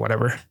and,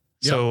 whatever.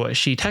 Yep. So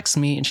she texts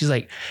me and she's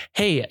like,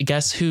 hey,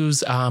 guess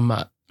whose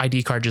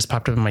ID card just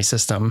popped up in my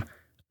system?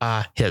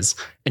 His.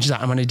 And she's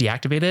like, I'm going to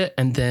deactivate it.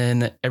 And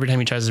then every time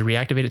he tries to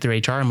reactivate it through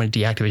HR, I'm going to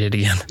deactivate it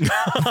again.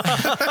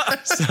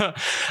 So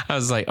I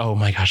was like, oh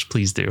my gosh,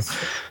 please do.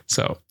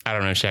 So I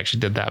don't know if she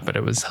actually did that, but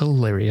it was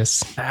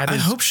hilarious. I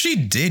hope she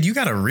did. You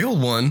got a real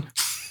one.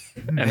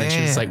 And then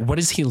she was like, what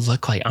does he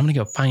look like? I'm going to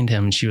go find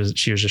him. And she was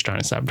just trying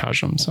to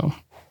sabotage him. So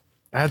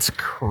that's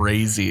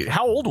crazy.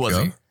 How old was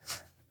he?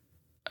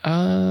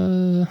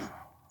 I'd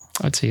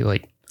say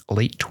like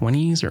late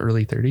 20s or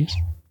early 30s.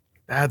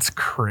 That's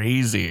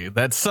crazy.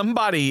 That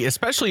somebody,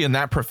 especially in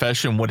that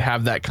profession, would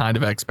have that kind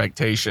of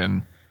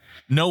expectation,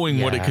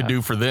 knowing what it could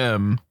do for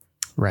them.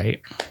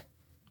 Right.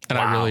 And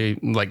I really,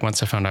 like,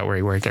 once I found out where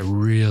he worked, I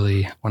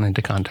really wanted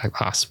to contact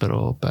the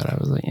hospital, but I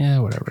was like, yeah,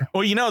 whatever.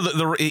 Well,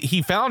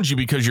 he found you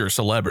because you're a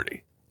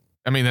celebrity.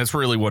 I mean, that's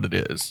really what it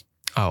is.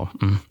 Oh,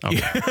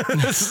 okay.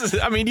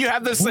 I mean, you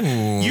have this,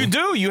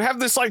 you have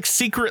this like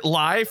secret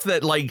life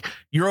that like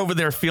you're over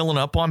there feeling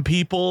up on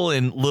people,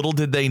 and little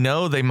did they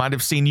know they might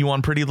have seen you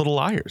on Pretty Little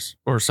Liars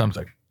or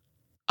something.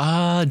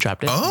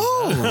 Drop Dead.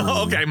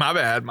 Oh, okay. My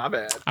bad.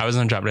 I was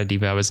on Drop Dead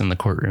Diva. I was in the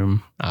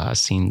courtroom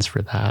scenes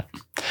for that.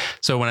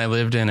 So when I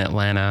lived in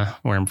Atlanta,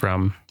 where I'm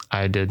from,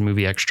 I did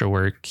movie extra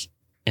work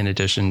in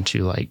addition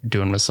to like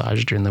doing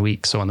massage during the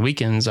week. So on the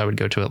weekends, I would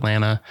go to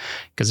Atlanta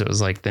because it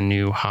was like the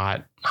new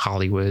hot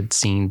Hollywood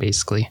scene,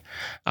 basically.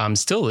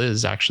 Still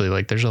is actually,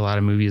 like there's a lot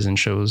of movies and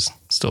shows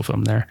still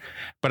filmed there.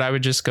 But I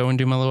would just go and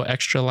do my little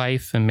extra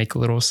life and make a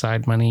little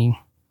side money,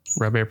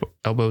 rub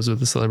elbows with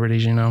the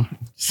celebrities,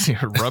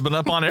 You're rubbing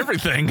up on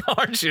everything,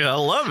 aren't you? I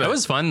love it. It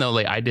was fun though.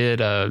 Like I did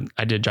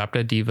Drop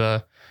Dead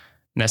Diva,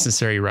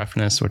 Necessary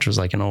Roughness, which was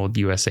like an old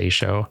USA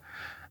show.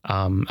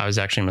 I was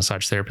actually a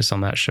massage therapist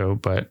on that show,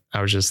 but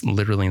I was just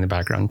literally in the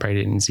background.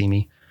 Probably didn't see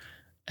me.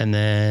 And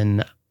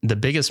then the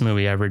biggest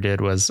movie I ever did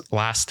was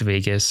Last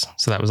Vegas.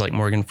 So that was like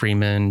Morgan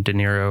Freeman, De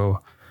Niro,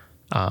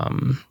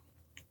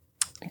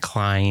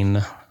 Klein.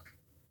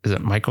 Is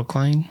it Michael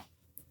Klein?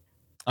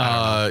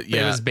 Yeah.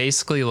 It was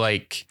basically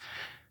like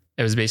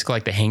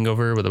The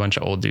Hangover with a bunch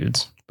of old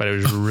dudes, but it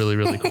was really,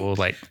 really cool.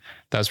 Like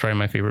that was probably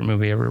my favorite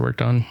movie I ever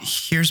worked on.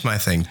 Here's my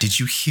thing. Did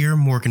you hear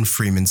Morgan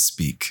Freeman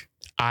speak?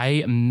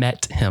 I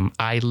met him.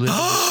 I literally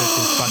shook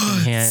his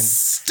fucking hand.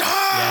 Stop!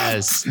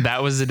 Yes,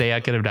 that was the day I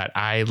could have died.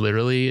 I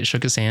literally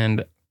shook his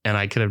hand and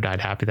I could have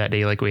died happy that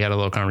day. Like we had a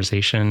little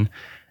conversation.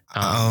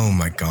 Oh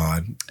my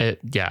God. I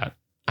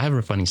have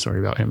a funny story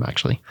about him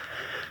actually.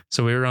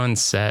 So we were on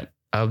set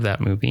of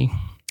that movie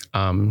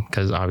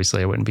because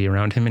obviously I wouldn't be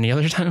around him any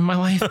other time in my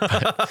life.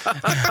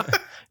 But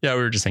yeah,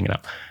 we were just hanging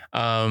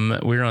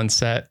out. We were on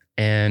set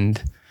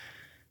and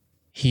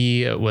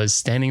he was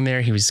standing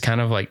there. He was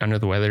kind of like under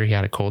the weather. He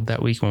had a cold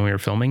that week when we were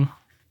filming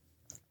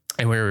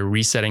and we were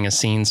resetting a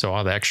scene. So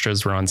all the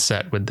extras were on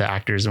set with the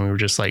actors and we were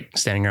just like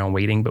standing around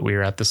waiting. But we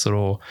were at this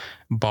little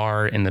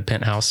bar in the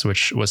penthouse,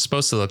 which was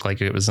supposed to look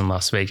like it was in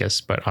Las Vegas.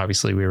 But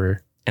obviously we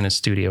were in a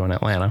studio in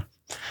Atlanta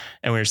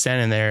and we were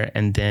standing there.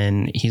 And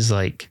then he's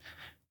like,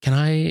 can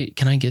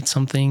I get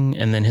something?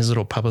 And then his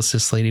little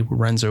publicist lady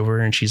runs over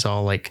and she's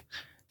all like,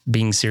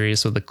 being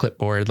serious with the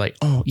clipboard, like,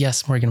 oh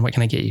yes, Morgan, what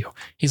can I get you?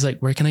 He's like,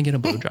 where can I get a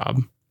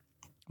blowjob?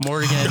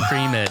 Morgan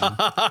Freeman. No.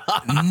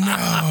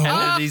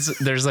 And then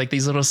there's like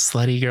these little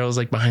slutty girls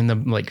like behind the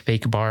like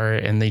fake bar,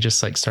 and they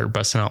just like start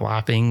busting out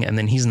laughing, and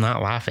then he's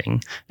not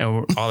laughing,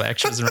 and all the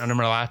extras around him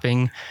are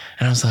laughing,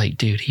 and I was like,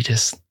 dude,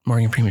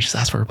 Morgan Freeman just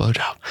asked for a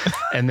blowjob,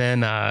 and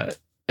then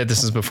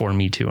this is before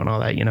Me Too and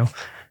all that,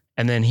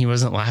 and then he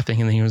wasn't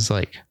laughing, and then he was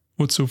like,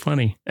 what's so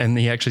funny? And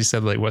he actually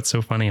said like, what's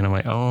so funny? And I'm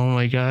like, oh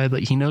my God,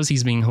 like he knows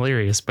he's being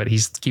hilarious, but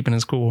he's keeping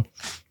his cool.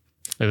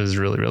 It was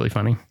really, really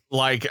funny.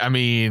 Like, I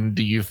mean,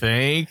 do you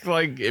think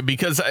like,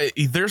 because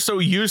they're so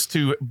used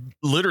to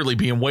literally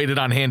being waited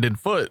on hand and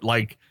foot,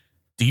 like,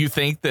 do you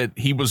think that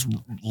he was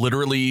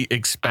literally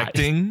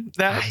expecting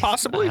that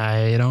possibly?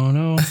 I don't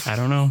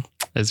know.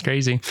 It's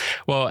crazy.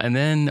 Well, and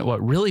then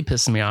what really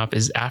pissed me off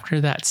is after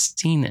that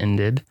scene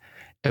ended,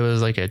 it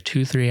was like a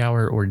 2-3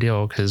 hour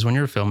ordeal because when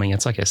you're filming,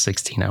 it's like a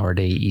 16-hour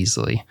day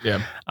easily.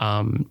 Yeah.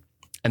 And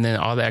then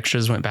all the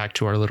extras went back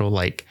to our little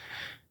like,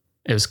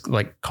 it was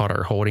like called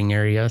our holding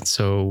area.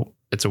 So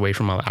it's away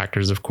from all the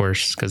actors, of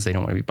course, because they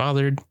don't want to be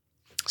bothered.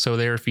 So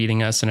they were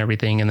feeding us and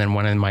everything. And then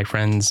one of my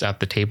friends at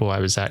the table I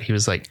was at, he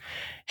was like,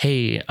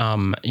 hey,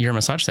 you're a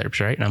massage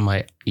therapist, right? And I'm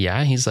like,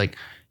 yeah. He's like,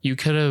 you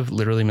could have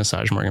literally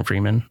massaged Morgan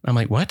Freeman. I'm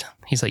like, what?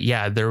 He's like,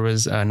 yeah, there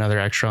was another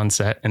extra on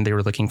set and they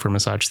were looking for a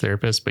massage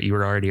therapist, but you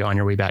were already on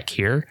your way back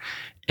here.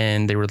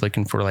 And they were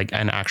looking for like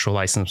an actual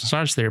licensed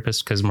massage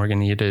therapist because Morgan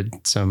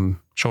needed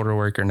some shoulder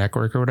work or neck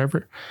work or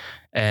whatever.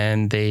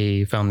 And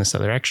they found this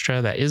other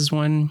extra that is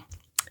one.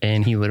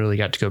 And he literally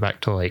got to go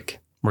back to like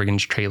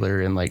Morgan's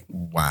trailer and like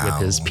with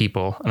his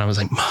people. And I was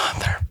like,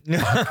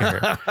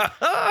 motherfucker.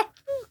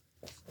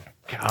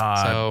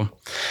 God. So,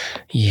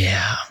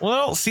 yeah.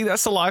 Well, see,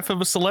 that's the life of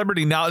a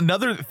celebrity. Now,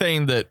 another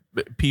thing that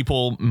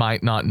people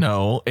might not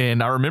know,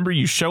 and I remember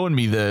you showing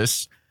me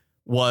this,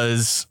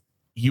 was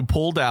you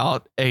pulled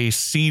out a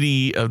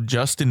CD of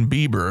Justin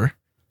Bieber.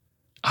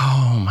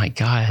 Oh my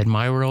God.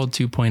 My World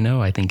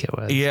 2.0, I think it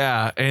was.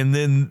 Yeah. And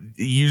then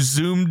you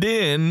zoomed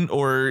in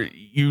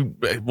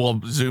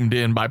zoomed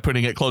in by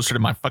putting it closer to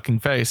my fucking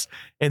face.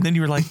 And then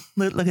you were like,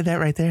 look at that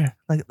right there.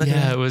 Look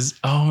it was.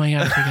 Oh my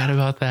God. I forgot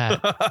about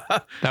that.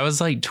 That was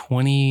like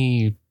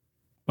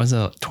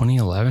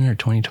 2011 or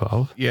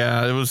 2012?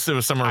 Yeah, it was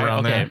somewhere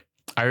around there.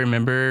 I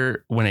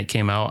remember when it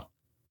came out,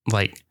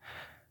 like,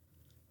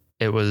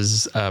 it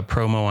was a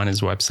promo on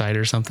his website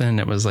or something.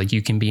 It was like,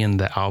 you can be in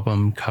the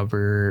album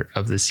cover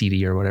of the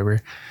CD or whatever.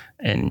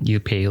 And you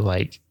pay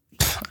like,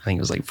 I think it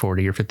was like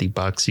 $40 or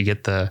 $50. You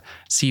get the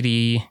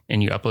CD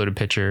and you upload a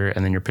picture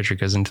and then your picture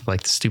goes into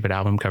like the stupid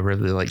album cover of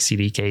the like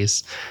CD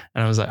case.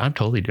 And I was like, I'm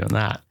totally doing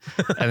that.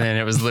 And then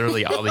it was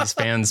literally all these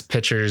fans'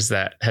 pictures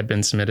that had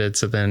been submitted.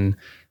 So then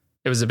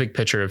it was a big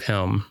picture of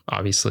him,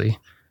 obviously.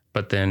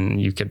 But then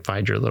you could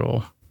find your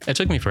little, it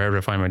took me forever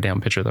to find my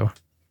damn picture though.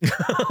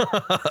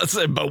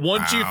 But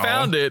once you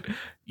found it,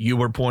 you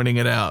were pointing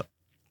it out.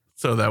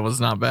 So that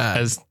was not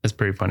bad. It's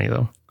pretty funny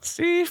though.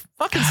 See,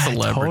 fucking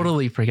celebrity. I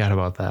totally forgot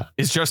about that.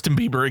 Is Justin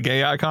Bieber a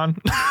gay icon?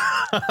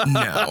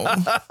 No.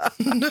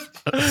 No.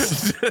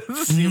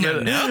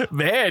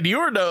 Man, you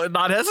were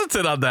not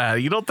hesitant on that.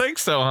 You don't think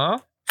so, huh?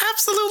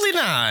 Absolutely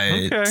not.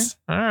 Okay.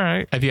 All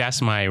right. If you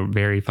asked my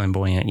very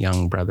flamboyant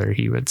young brother,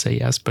 he would say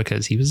yes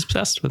because he was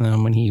obsessed with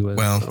him when he was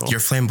little.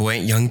 Your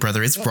flamboyant young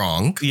brother is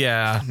wrong.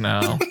 Yeah,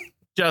 no.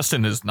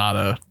 Justin is not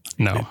a...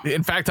 No.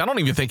 In fact, I don't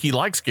even think he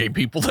likes gay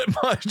people that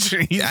much.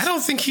 I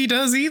don't think he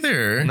does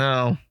either.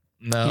 No.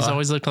 He's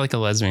always looked like a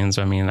lesbian,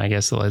 so I mean, I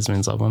guess the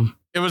lesbians love him.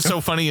 It was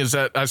so funny is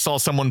that I saw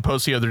someone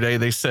post the other day,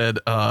 they said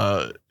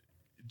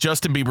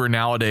Justin Bieber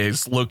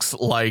nowadays looks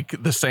like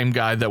the same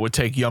guy that would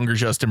take younger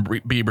Justin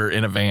Bieber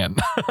in a van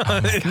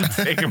and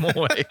take him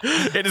away.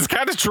 It is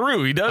kind of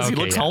true. He does. Okay,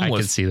 He looks yeah, homeless. I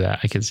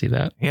could see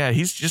that. Yeah,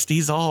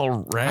 he's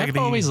all raggedy.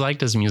 I've always liked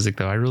his music,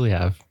 though. I really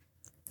have.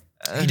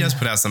 He does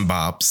put out some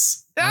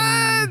bops.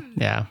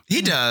 Yeah.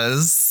 He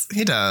does.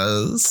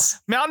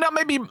 Now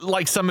maybe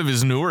like some of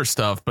his newer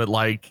stuff, but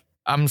like,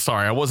 I'm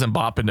sorry, I wasn't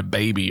bopping to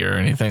Baby or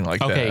anything like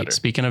that. Okay,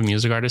 speaking of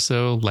music artists,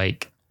 though,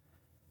 like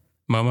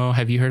Momo,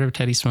 have you heard of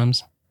Teddy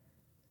Swims?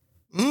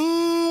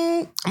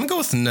 I'm gonna go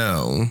with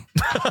no.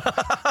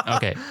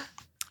 Okay,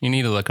 you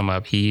need to look him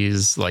up.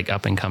 He's like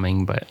up and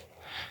coming, but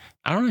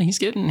I don't know. He's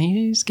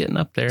getting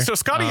up there. So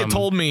Scotty had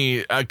told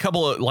me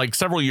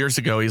several years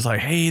ago. He's like,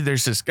 hey,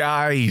 there's this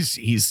guy.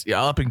 He's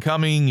up and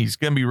coming. He's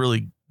gonna be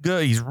really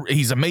good.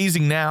 He's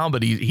amazing now,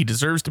 but he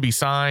deserves to be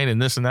signed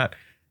and this and that.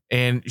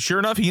 And sure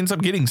enough, he ends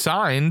up getting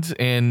signed.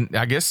 And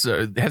I guess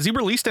has he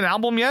released an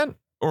album yet,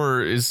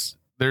 or is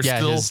there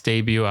still his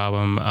debut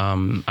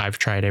album? I've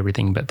tried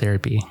everything but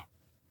therapy.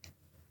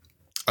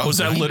 Oh, is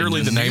that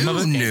literally the name of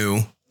it?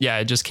 New. Yeah,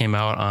 it just came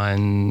out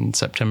on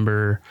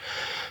September.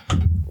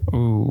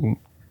 Ooh,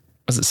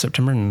 was it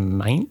September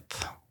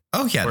 9th?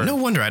 Oh, yeah. No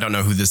wonder I don't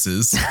know who this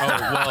is. Oh,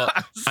 well,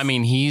 I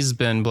mean, he's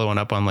been blowing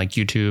up on like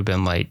YouTube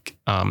and like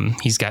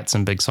he's got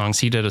some big songs.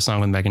 He did a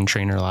song with Meghan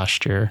Trainor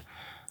last year.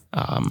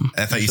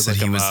 I thought you said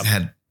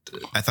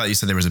I thought you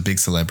said there was a big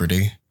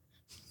celebrity.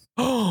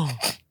 Oh,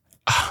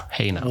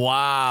 hey, no.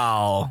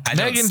 Wow. I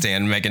don't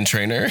stand Meghan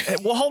Trainor.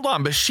 Well, hold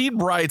on, but she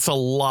writes a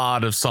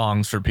lot of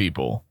songs for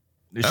people.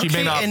 She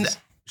may not. And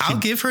I'll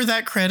give her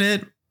that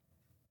credit.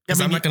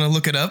 I'm not going to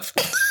look it up.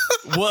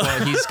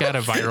 Well, he's got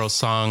a viral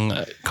song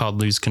called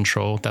Lose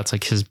Control. That's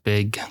like his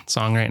big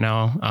song right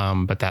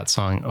now. But that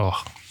song,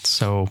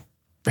 so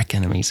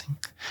freaking amazing.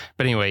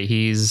 But anyway,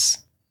 he's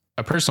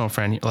a personal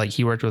friend. Like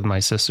he worked with my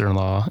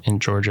sister-in-law in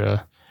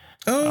Georgia.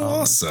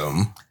 Oh,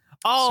 awesome.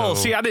 Oh,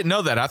 see, I didn't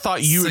know that. I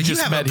thought you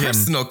just met him.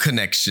 Personal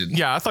connection.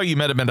 Yeah, I thought you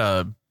met him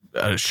at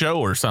a show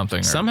or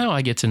something. Somehow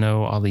I get to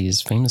know all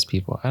these famous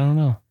people. I don't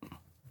know.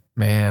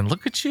 Man,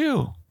 look at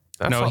you.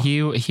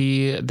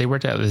 They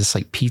worked at this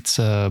like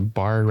pizza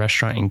bar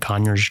restaurant in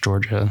Conyers,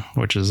 Georgia,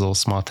 which is a little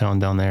small town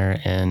down there.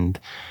 And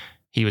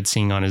he would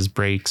sing on his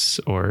breaks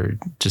or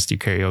just do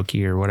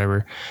karaoke or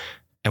whatever.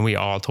 And we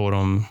all told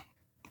him,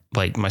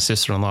 like my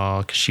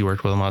sister-in-law, because she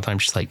worked with him all the time.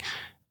 She's like,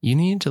 you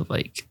need to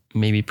like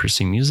maybe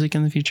pursue music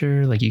in the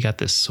future. Like you got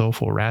this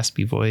soulful,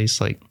 raspy voice.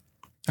 Like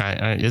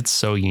it's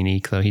so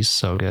unique though. He's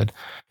so good.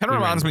 Kind of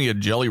reminds me of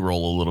Jelly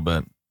Roll a little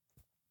bit.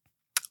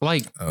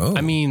 Like,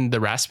 I mean, the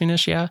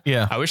raspiness, yeah.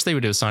 Yeah. I wish they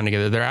would do a song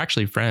together. They're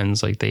actually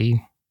friends. Like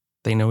they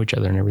know each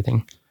other and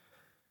everything.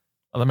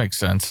 Oh, that makes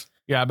sense.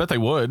 Yeah, I bet they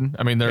would.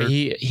 I mean,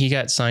 he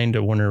got signed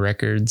to Warner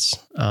Records,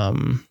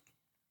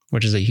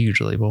 which is a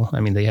huge label.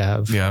 I mean, they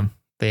have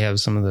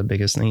some of the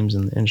biggest names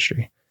in the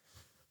industry.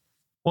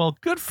 Well,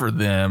 good for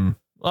them.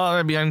 Well,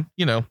 I mean,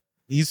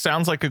 he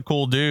sounds like a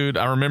cool dude.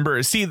 I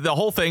remember, the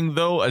whole thing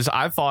though, is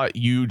I thought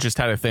you just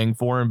had a thing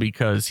for him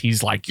because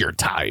he's like your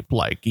type.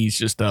 Like he's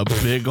just a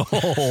big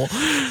old,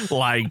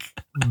 like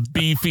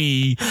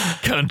beefy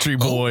country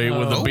boy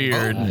with a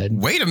beard.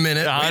 Wait a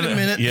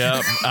minute.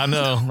 Yeah, I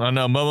know.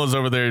 Momo's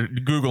over there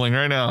Googling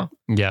right now.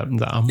 Yeah.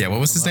 Yeah. What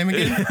was his name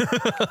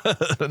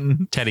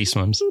again? Teddy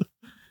Swims.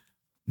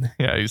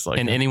 Yeah. He's like,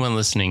 and anyone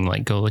listening,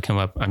 like go look him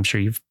up. I'm sure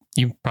you've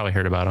probably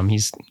heard about him.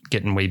 He's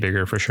getting way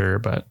bigger for sure,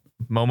 but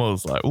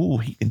Momo's like, ooh,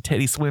 and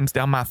Teddy Swims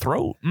down my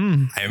throat.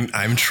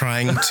 I'm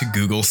trying to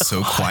Google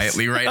so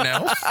quietly right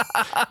now.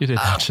 You did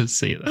not just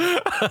say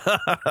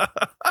that.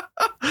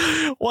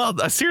 Well,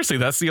 seriously,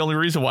 that's the only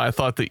reason why I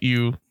thought that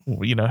you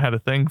had a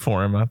thing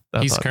for him.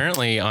 He's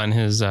currently on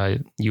his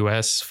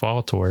U.S.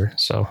 fall tour.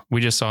 So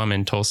we just saw him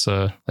in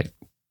Tulsa. Like,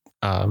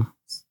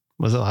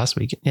 was it last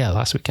week? Yeah,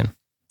 last weekend.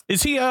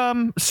 Is he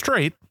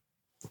straight?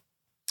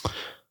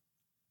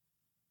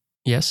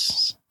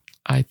 Yes,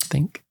 I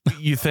think.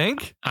 You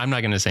think? I'm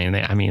not going to say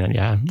anything. I mean,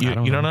 yeah. You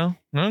don't know?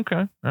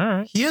 Okay. All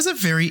right. He has a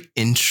very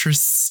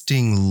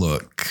interesting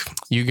look.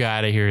 You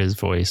got to hear his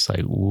voice.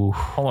 Like, ooh.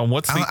 Hold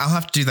on. I'll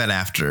have to do that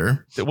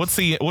after. What's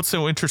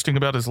so interesting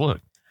about his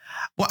look?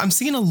 Well, I'm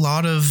seeing a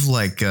lot of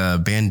like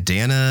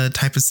bandana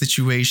type of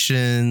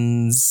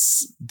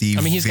situations.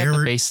 He's got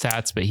the base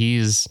stats, but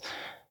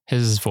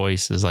his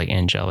voice is like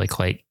angelic.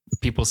 Like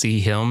people see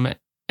him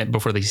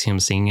before they see him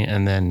sing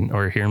and then,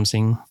 or hear him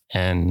sing.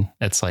 And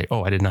it's like,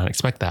 oh, I did not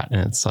expect that.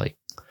 And it's like,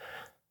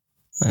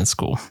 that's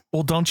cool.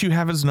 Well, don't you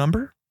have his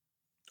number?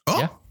 Oh,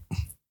 yeah.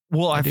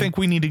 Well, I think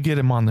we need to get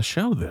him on the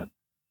show then.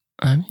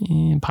 I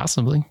mean,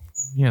 possibly.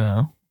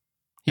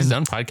 He's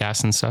done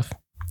podcasts and stuff.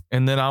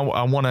 And then I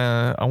want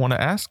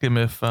to ask him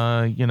if,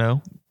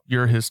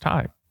 you're his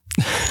type.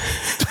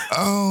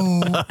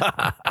 Oh,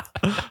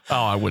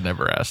 I would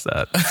never ask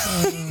that.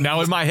 Now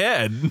in my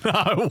head,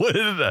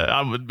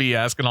 I would be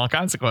asking all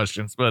kinds of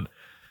questions, but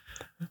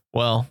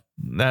well,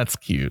 that's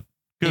cute.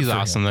 He's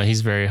awesome though.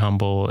 He's very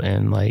humble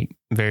and like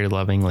very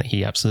loving. Like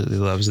he absolutely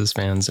loves his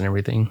fans and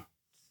everything.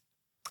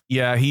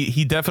 Yeah,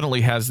 he definitely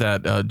has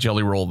that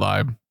Jelly Roll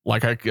vibe.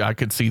 Like I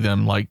could see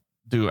them like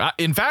do.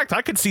 In fact,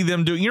 I could see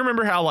them do. You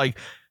remember how like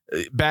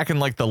back in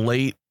like the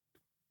late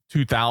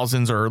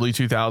 2000s or early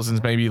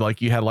 2000s, maybe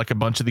like you had like a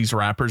bunch of these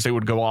rappers, they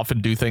would go off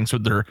and do things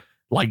with their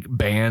like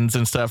bands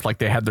and stuff. Like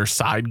they had their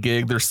side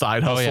gig, their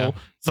side hustle. Oh, yeah.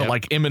 So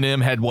like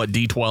Eminem had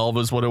D12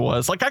 is what it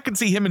was. Like I could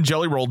see him and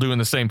Jelly Roll doing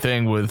the same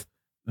thing with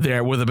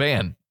a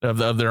band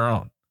of their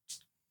own.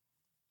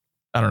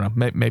 I don't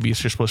know. Maybe it's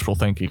just wishful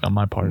thinking on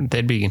my part.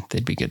 They'd be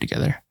good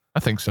together.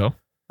 I think so.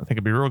 I think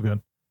it'd be real good.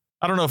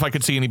 I don't know if I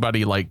could see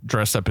anybody like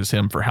dress up as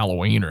him for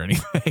Halloween or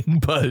anything,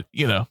 but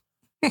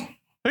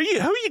Who are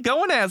you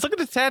going as? Look at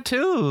the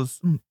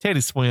tattoos.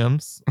 Teddy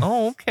Swims.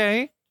 Oh,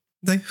 okay.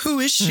 Like, who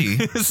is she?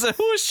 So,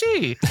 who is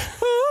she?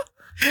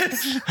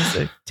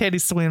 Who? Teddy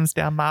Swims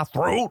down my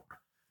throat.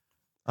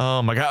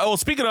 Oh my God. Oh,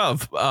 speaking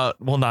of,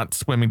 well, not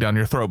swimming down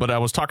your throat, but I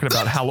was talking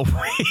about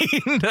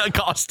Halloween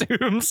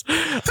costumes.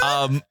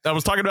 I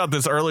was talking about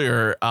this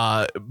earlier,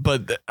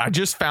 but I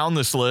just found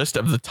this list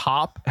of the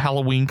top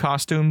Halloween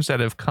costumes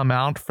that have come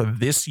out for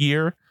this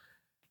year.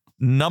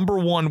 Number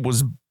one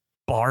was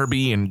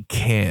Barbie and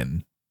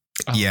Ken.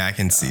 Yeah, I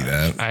can see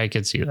that. I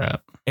could see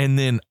that. And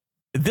then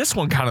this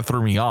one kind of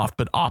threw me off,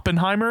 but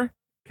Oppenheimer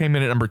came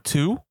in at number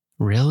 2.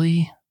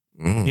 Really?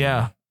 Mm.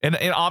 Yeah. And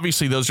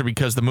obviously those are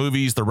because the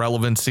movies, the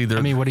relevancy.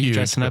 I mean, what are you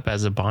dressing up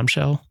as, a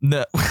bombshell?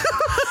 No.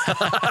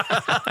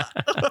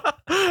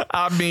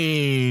 I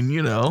mean,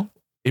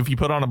 if you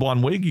put on a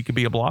blonde wig, you could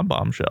be a blonde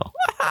bombshell.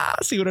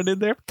 See what I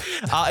did there?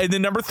 And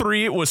then number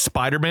 3 was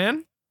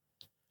Spider-Man.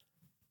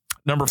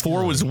 Number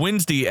 4 was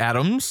Wednesday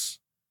Addams.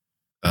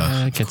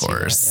 Of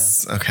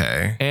course. That, yeah.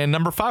 Okay. And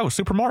number 5 was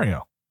Super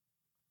Mario,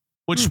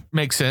 which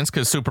makes sense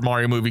because Super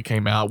Mario movie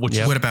came out. Which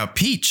What about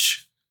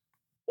Peach?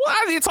 Well,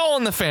 it's all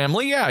in the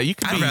family. Yeah, you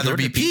could. I'd rather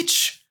be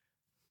Peach.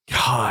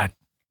 God,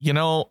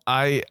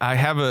 I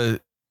have a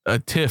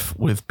tiff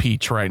with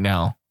Peach right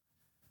now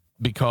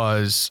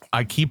because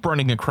I keep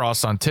running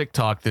across on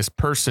TikTok this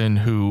person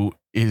who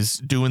is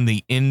doing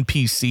the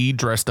NPC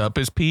dressed up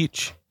as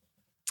Peach.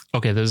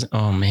 Okay, those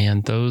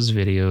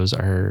videos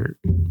are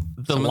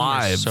the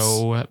lives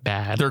so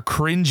bad. They're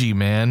cringy,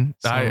 man.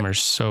 Some of them are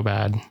so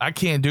bad. I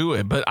can't do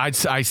it, but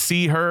I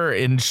see her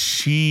and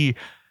she,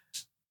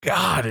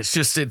 God,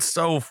 it's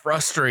so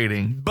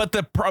frustrating. But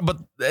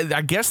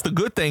I guess the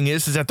good thing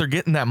is that they're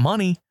getting that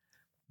money,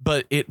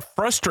 but it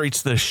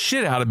frustrates the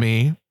shit out of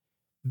me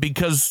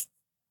because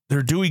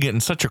they're doing it in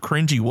such a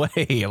cringy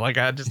way. Like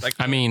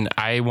I mean,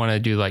 I want to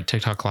do like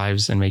TikTok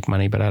lives and make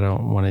money, but I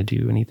don't want to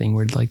do anything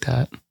weird like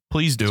that.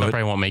 Please do it. I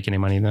probably won't make any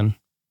money then.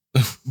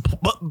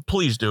 But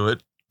please do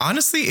it.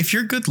 Honestly, if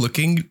you're good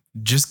looking,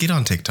 just get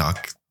on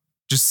TikTok.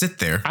 Just sit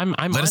there. I'm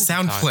let a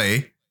sound TikTok.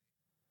 play.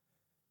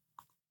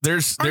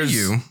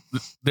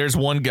 There's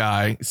one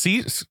guy.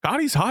 See,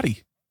 Scotty's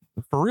hottie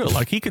for real.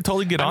 Like he could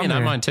totally get on there.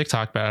 I'm on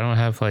TikTok, but I don't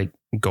have like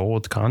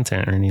gold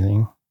content or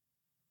anything.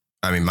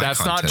 I mean,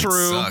 that's not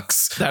true.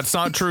 Sucks. That's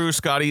not true.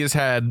 Scotty has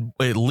had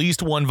at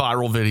least one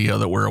viral video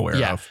that we're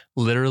aware of.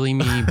 Literally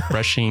me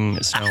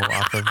brushing snow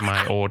off of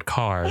my old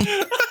car,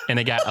 and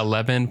it got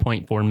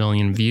 11.4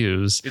 million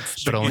views,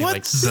 but only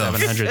like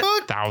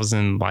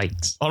 700,000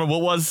 likes. Oh,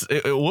 what was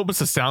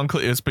the sound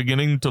clip? It's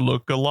beginning to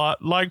look a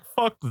lot like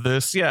 "fuck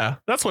this." Yeah,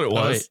 that's what it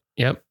was.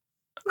 Yep.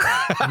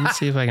 Let me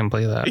see if I can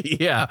play that.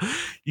 Yeah,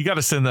 you got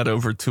to send that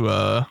over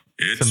to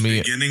It's me.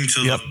 beginning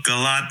to look a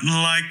lot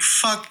like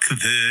 "fuck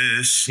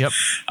this." Yep.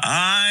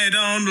 I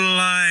don't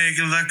like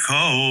the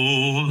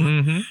cold.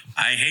 Mm-hmm.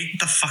 I hate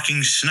the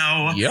fucking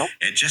snow. Yep.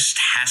 It just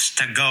has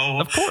to go.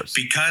 Of course.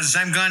 Because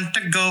I'm going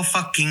to go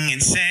fucking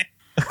insane.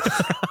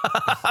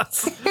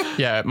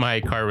 Yeah, my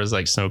car was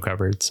like snow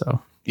covered.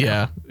 So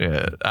yeah,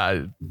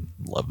 I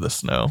love the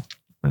snow.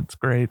 It's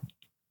great.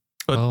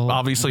 But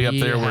obviously up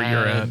there where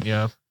you're at,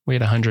 yeah. We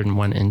had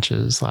 101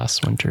 inches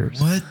last winter.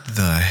 What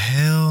the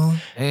hell?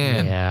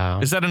 Man,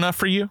 yeah. Is that enough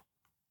for you?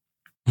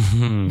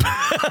 I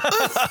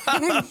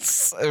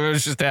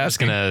was just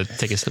asking. Gonna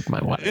take a sip of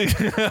my water.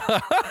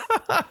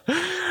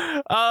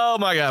 Oh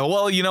my god!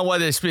 Well, you know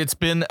what? It's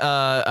been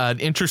an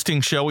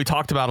interesting show. We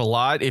talked about a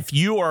lot. If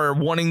you are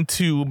wanting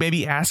to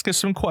maybe ask us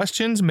some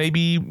questions,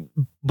 maybe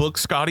book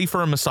Scotty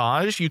for a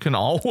massage, you can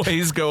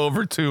always go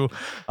over to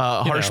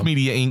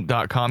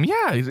harshmediainc.com.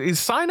 Yeah,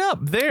 sign up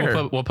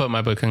there. We'll put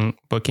my booking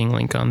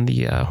link on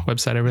the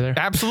website over there.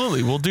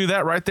 Absolutely, we'll do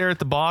that right there at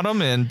the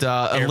bottom, and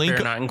a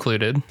link not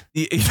included.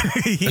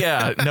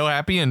 Yeah, no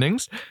happy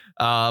endings,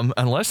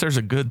 unless there's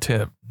a good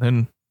tip.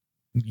 Then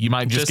you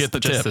might just get the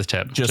tip.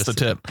 Just the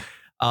tip.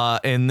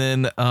 And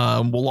then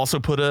we'll also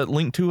put a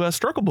link to a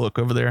struggle book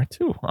over there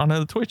too on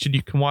the Twitch, and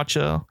you can watch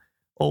old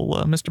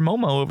Mr.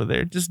 Momo over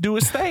there just do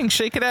his thing,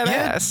 shaking that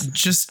ass.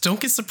 Just don't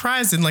get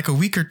surprised in like a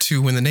week or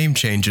two when the name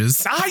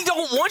changes. I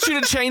don't want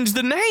you to change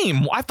the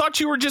name. I thought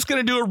you were just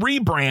going to do a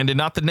rebrand and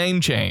not the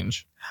name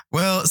change.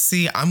 Well,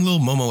 see, I'm Lil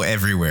Momo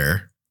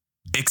everywhere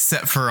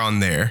except for on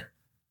there.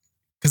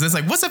 Because it's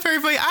like, what's up,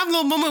 everybody? I'm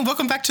Lil Momo.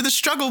 Welcome back to the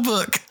struggle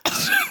book.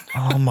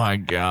 Oh, my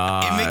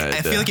God.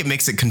 I feel like it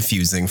makes it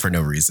confusing for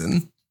no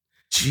reason.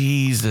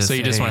 Jesus. So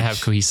you just want to have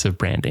cohesive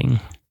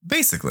branding.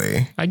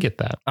 Basically. I get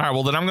that. All right.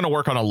 Well, then I'm going to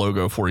work on a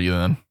logo for you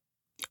then.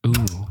 Ooh.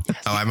 Oh,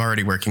 I'm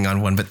already working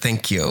on one, but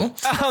thank you.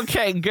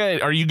 Okay,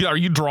 good. Are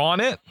you drawing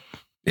it?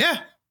 Yeah.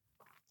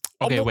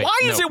 Okay, wait, why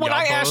is it when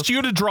I asked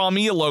you to draw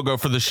me a logo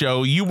for the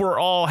show, you were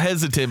all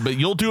hesitant, but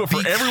you'll do it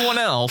for everyone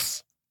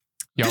else?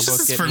 Y'all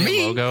both get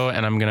me a logo,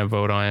 and I'm gonna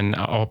vote on.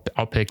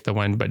 I'll pick the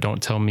one, but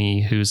don't tell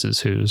me whose is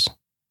whose.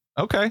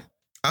 Okay.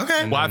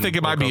 Well, I think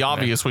it might be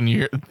obvious when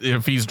you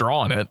if he's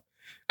drawing it,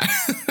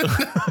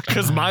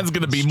 because mine's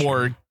gonna be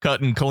more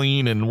cut and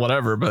clean and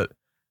whatever. But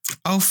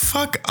oh,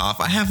 fuck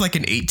off! I have like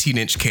an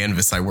 18-inch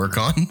canvas I work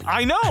on.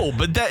 I know,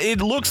 but it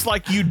looks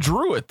like you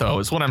drew it though.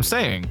 Is what I'm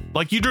saying.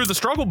 Like you drew the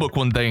struggle book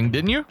one thing,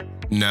 didn't you?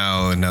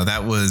 No,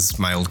 that was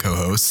my old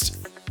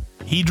co-host.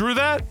 He drew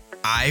that.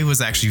 I was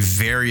actually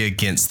very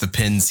against the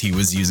pens he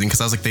was using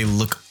because I was like, they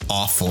look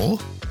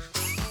awful.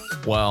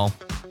 Well,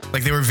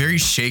 like they were very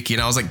shaky,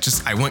 and I was like,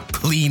 I want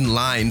clean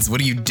lines.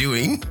 What are you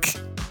doing?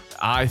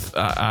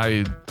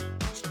 Okay,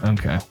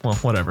 well,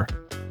 whatever.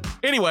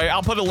 Anyway,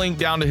 I'll put a link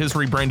down to his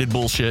rebranded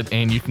bullshit,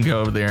 and you can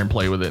go over there and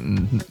play with it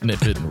and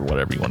nip it or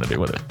whatever you want to do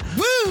with it.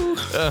 Woo!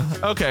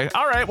 Okay,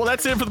 all right. Well,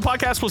 that's it for the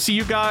podcast. We'll see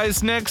you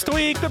guys next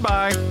week.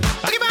 Goodbye.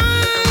 Okay, bye.